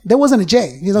Jay, there wasn't a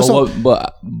Jay. You know, so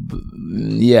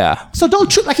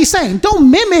don't like he's saying,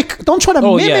 don't try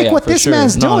to mimic what this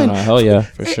man's doing. Hell yeah,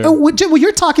 for sure. What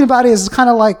you're talking about is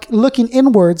kind of like looking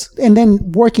inwards and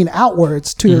then working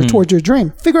outwards towards your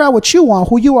dream. Figure out what you want,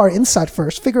 who you are inside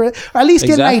first. Figure it, or at least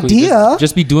get an idea.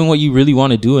 Just be doing what you really want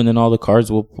to do, and then all the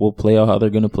cards will play out how they're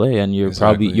going to play, and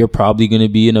you're probably going to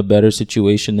be in a better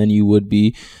situation than you would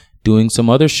be doing some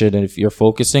other shit. And if you're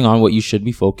focusing on what you should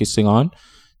be focusing on,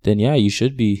 then yeah, it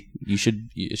should. You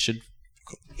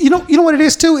know what it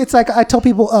is too? It's like I tell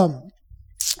people,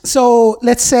 so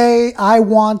let's say I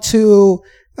want to,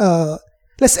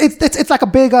 it's like a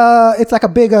big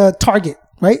target,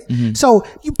 right? So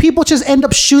people just end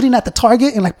up shooting at the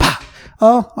target and like, pah,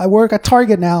 oh, I work at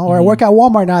Target now, or I work at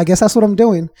Walmart now. I guess that's what I'm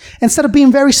doing. Instead of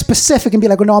being very specific and be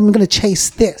like, well, no, I'm going to chase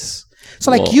this. So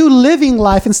like you living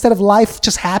life instead of life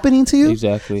just happening to you.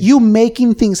 Exactly. You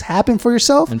making things happen for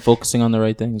yourself. And focusing on the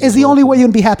right things. Is the only way you're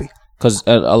going to be happy. Because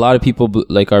a lot of people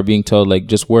like are being told like,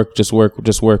 just work.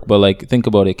 But like, think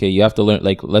about it. Okay. You have to learn,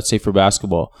 like, let's say for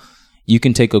basketball, you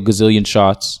can take a gazillion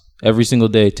shots every single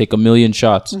day, take 1 million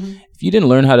shots. If you didn't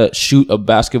learn how to shoot a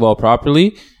basketball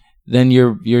properly, then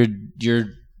you're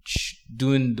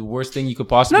doing the worst thing you could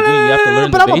possibly do. You have to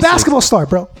learn but the I'm basics. A basketball star,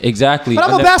 bro. Exactly. But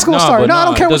I'm a basketball star. No, I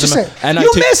don't care what you say.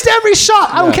 You missed every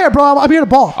shot. I don't care, bro. I'm here to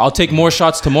ball. I'll take more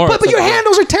shots tomorrow. But your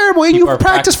handles are terrible, and you've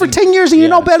practiced for 10 years, and you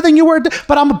know better than you were.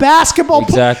 But I'm a basketball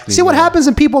player. See what happens,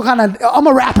 and people kind of, I'm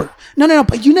a rapper. No,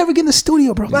 but you never get in the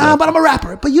studio, bro. But I'm a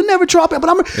rapper. But you never drop it.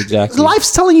 But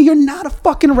life's telling you you're not a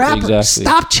fucking rapper.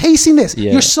 Stop chasing this.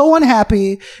 You're so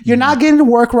unhappy. You're not getting to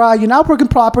work right. You're not working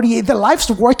property. The life's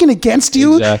working against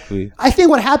you. Exactly. I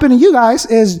think what happened to you guys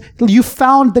is you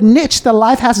found the niche that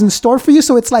life has in store for you.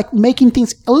 So it's like making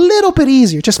things a little bit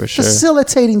easier, just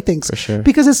facilitating things. For sure.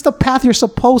 Because it's the path you're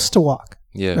supposed to walk.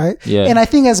 Yeah. Right? Yeah. And I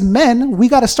think as men, we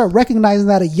got to start recognizing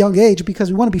that at a young age,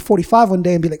 because we want to be 45 one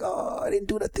day and be like, oh, I didn't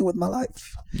do nothing with my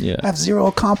life. Yeah. I have zero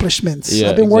accomplishments.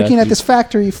 I've been working at this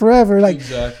factory forever. Like,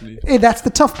 that's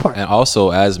the tough part. And also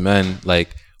as men,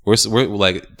 like we're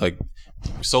like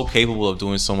so capable of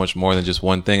doing so much more than just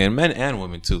one thing, and men and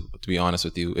women too, to be honest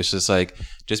with you. It's just like,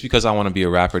 just because I want to be a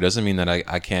rapper doesn't mean that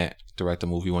I can't direct a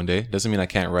movie one day. Doesn't mean I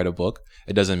can't write a book.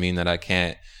 It doesn't mean that I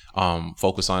can't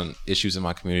focus on issues in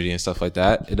my community and stuff like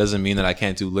that. It doesn't mean that I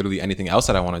can't do literally anything else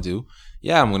that I want to do.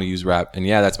 Yeah, I'm going to use rap, and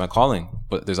yeah, that's my calling,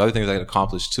 but there's other things I can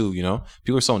accomplish too, you know?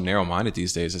 People are so narrow-minded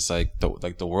these days. It's like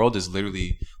the world is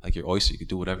literally like your oyster. You can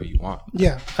do whatever you want.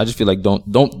 Yeah. I just feel like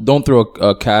don't throw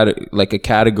a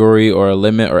category or a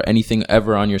limit or anything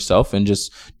ever on yourself, and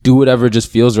just do whatever just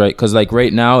feels right. Cuz like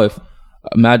right now, if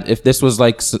this was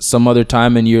like some other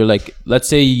time and you're like, let's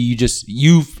say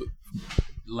you've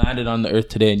landed on the earth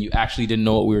today and you actually didn't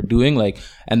know what we were doing, like,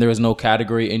 and there was no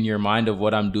category in your mind of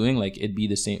what I'm doing, like, it'd be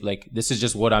the same. Like, this is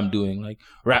just what I'm doing, like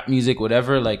rap music,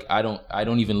 whatever. Like, I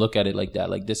don't even look at it like that.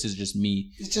 Like, this is just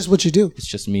me. It's just what you do. It's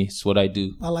just me. It's what I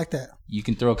do. I like that. You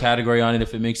can throw a category on it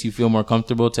if it makes you feel more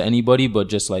comfortable to anybody, but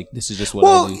just like, this is just what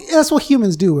I do. Well, that's what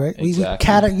humans do, right?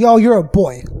 Exactly. Yo, you're a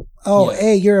boy. Oh, Yeah.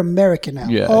 hey, you're American now.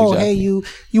 Yeah, oh, exactly. hey, you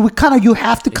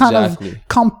have to kind Exactly. of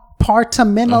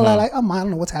compartmentalize. Like, I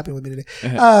don't know what's happening with me today.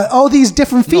 Uh-huh. All these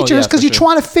different No, yeah, features because for you're sure.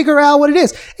 trying to figure out what it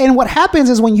is. And what happens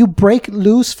is when you break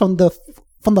loose from the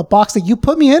box that you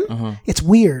put me in, it's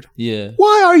weird. Yeah.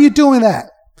 Why are you doing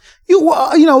that?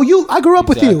 I grew up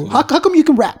with you. How come you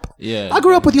can rap? Yeah. I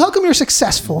grew up with you. How come you're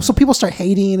successful? So people start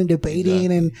hating and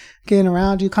debating and getting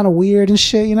around you, kind of weird and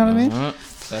shit. You know what I mean?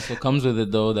 That's what comes with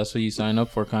it, though. That's what you sign up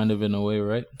for, kind of, in a way,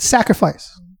 right?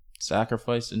 Sacrifice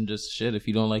And just shit. If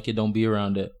you don't like it, don't be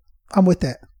around it. I'm with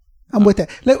that. And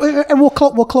we'll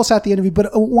close out the interview. But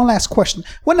one last question: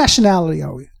 what nationality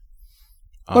are we?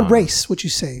 What race would you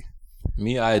say?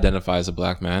 Me, I identify as a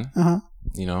black man.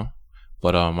 You know,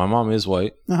 but my mom is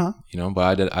white. You know,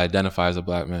 but I identify as a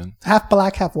black man. Half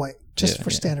black, half white, just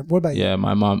for standard. What about you? Yeah,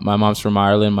 my mom's from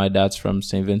Ireland. My dad's from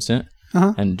St. Vincent.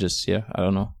 And just I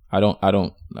don't know.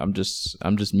 I'm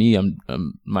just me.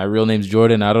 My real name's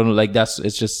Jordan. I don't know. Like,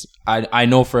 it's just, I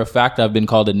know for a fact I've been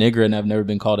called a nigger and I've never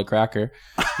been called a cracker,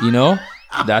 you know?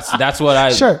 That's what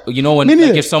I, sure. You know, when,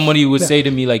 like, if somebody would say to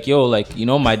me, like, yo, like, you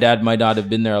know, my dad might not have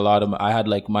been there a lot of, I had,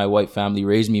 like, my white family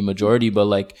raise me majority, but,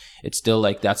 like, it's still,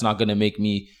 like, that's not going to make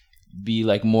me be,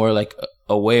 like, more, like,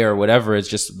 aware or whatever. It's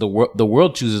just the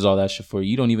world chooses all that shit for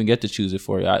you. You don't even get to choose it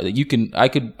for you.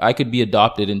 I could be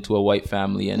adopted into a white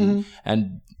family and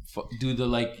do the,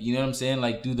 like, you know what I'm saying,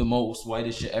 like, do the most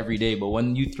whitest shit every day, but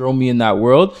when you throw me in that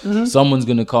world, someone's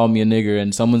gonna call me a nigger,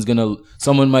 and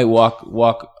someone might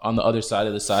walk on the other side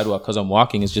of the sidewalk because I'm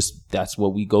walking. It's just, that's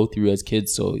what we go through as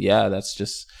kids. So yeah, that's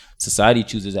just, society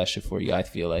chooses that shit for you, I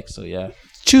feel like. So yeah,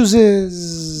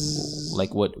 chooses,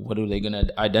 like, what are they gonna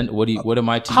what am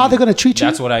I to how you? they're gonna treat you?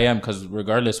 That's what I am, because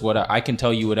regardless, I can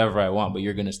tell you whatever I want, but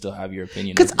you're gonna still have your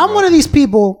opinion. Because I'm one of these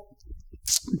people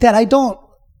that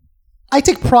I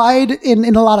take pride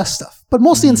in a lot of stuff, but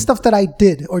mostly in stuff that I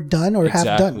did or done or have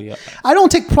done. Yeah. I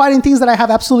don't take pride in things that I have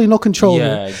absolutely no control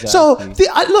over. Exactly. So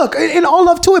look, in all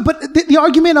love to it, but the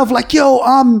argument of, like,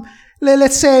 yo,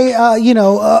 let's say,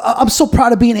 I'm so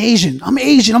proud of being Asian. I'm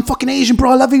Asian. I'm fucking Asian,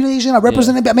 bro. I love being Asian. I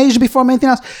represent I'm Asian before I'm anything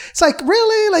else. It's like,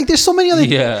 really? Like, there's so many other...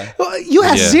 Yeah. You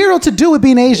have zero to do with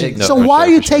being Asian. No, so for why sure,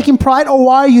 are you for sure. taking pride, or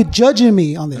why are you judging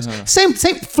me on this? Same,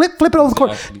 flip it over the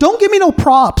court. Don't give me no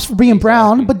props for being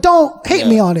brown, but don't hate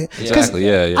me on it. Exactly,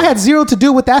 yeah. I had zero to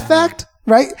do with that fact.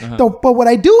 Right? But what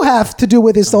I do have to do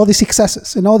with is all these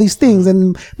successes and all these things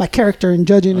and my character and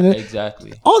judging and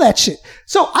all that shit.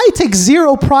 So I take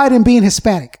zero pride in being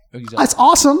Hispanic. Exactly. It's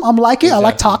awesome. I'm like it. I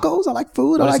like tacos. I like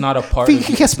food. But I like it's not a part of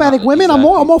Hispanic women. I'm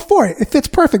all for it. It fits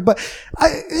perfect. But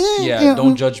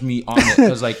don't judge me on it,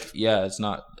 because, like, it's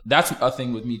not. That's a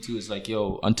thing with me too. Is like,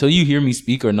 yo, until you hear me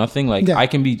speak or nothing, like, I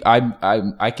can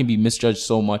be misjudged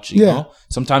so much. You know,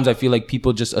 sometimes I feel like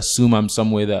people just assume I'm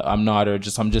some way that I'm not, or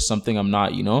I'm just something I'm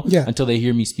not. You know, until they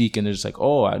hear me speak and they're just like,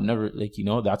 oh, I never, like, you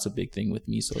know, that's a big thing with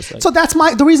me. So it's like, so that's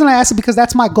the reason I asked it, because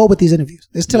that's my goal with these interviews,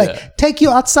 is to like take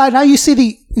you outside. Now you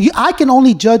see I can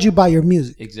only judge you by your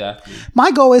music. Exactly.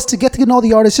 My goal is to get to know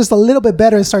the artist just a little bit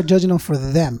better and start judging them for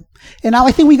them. And now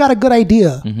I think we got a good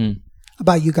idea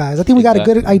about you guys. I think we got a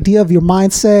good idea of your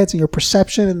mindsets and your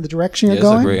perception and the direction you're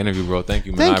going. It's a great interview, bro. Thank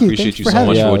you, man. Thank I you. appreciate you for so having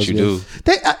much me. for what you do.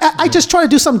 I just try to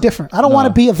do something different. I don't want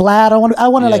to be a Vlad. I want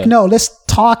to like, no, let's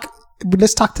talk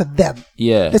to them.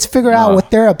 Yeah. Let's figure out what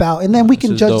they're about, and then we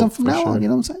can judge them from now on. You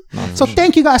know what I'm saying? So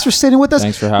thank you guys for sitting with us.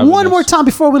 Thanks for having One us. more time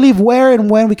before we leave, where and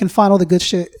when we can find all the good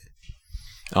shit.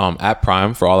 At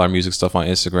Prime for all our music stuff on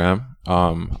Instagram.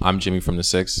 I'm Jimmy from the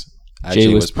Six. At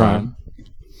Jay was Prime.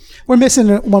 We're missing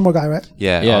one more guy, right?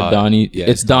 Yeah, Donnie.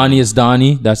 It's Donnie. It's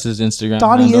Donnie. That's his Instagram.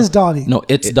 Donnie handle. is Donnie. No,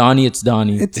 it's Donnie. It's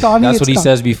Donnie. It's Donnie. That's it's what he Donnie.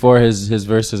 says before his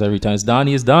verses every time. It's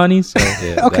Donnie. It's Donnie. So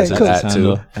Okay, that's cool. his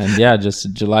handle. And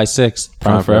just July 6th,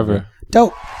 Prime Forever.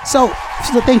 Dope. So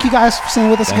thank you guys for sitting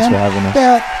with us Thanks again. for having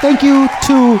us. Thank you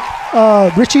to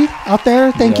Richie out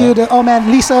there. Thank you to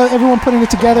Lisa, everyone putting it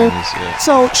together.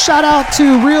 So shout out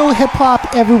to Real Hip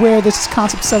Hop everywhere. This is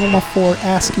Concept 714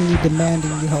 asking you, demanding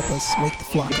you help us wake the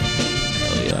flock.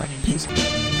 Oh yeah. Peace.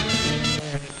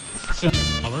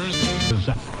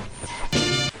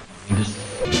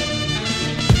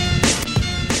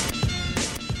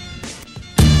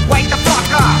 Wake the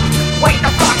fuck up! Wake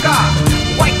the fuck up!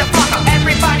 Wake the fuck up!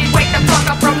 Everybody wake the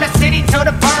fuck up! From the city to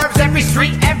the burbs, every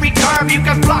street, every curve, you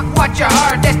can block what you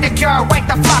heard. That's the cure. Wake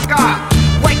the fuck up!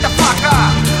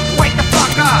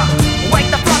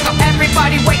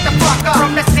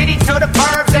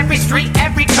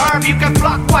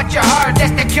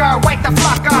 cure. Wake the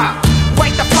fuck up.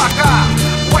 Wake the fuck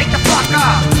up. Wake the fuck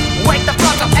up. Wake the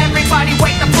fuck up. Everybody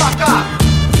wake the fuck up.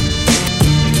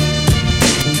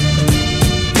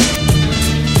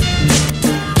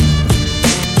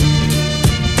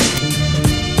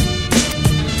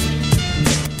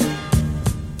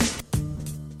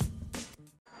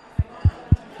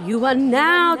 You are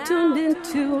now tuned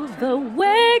into the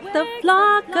Wake the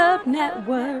Flock Up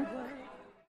Network.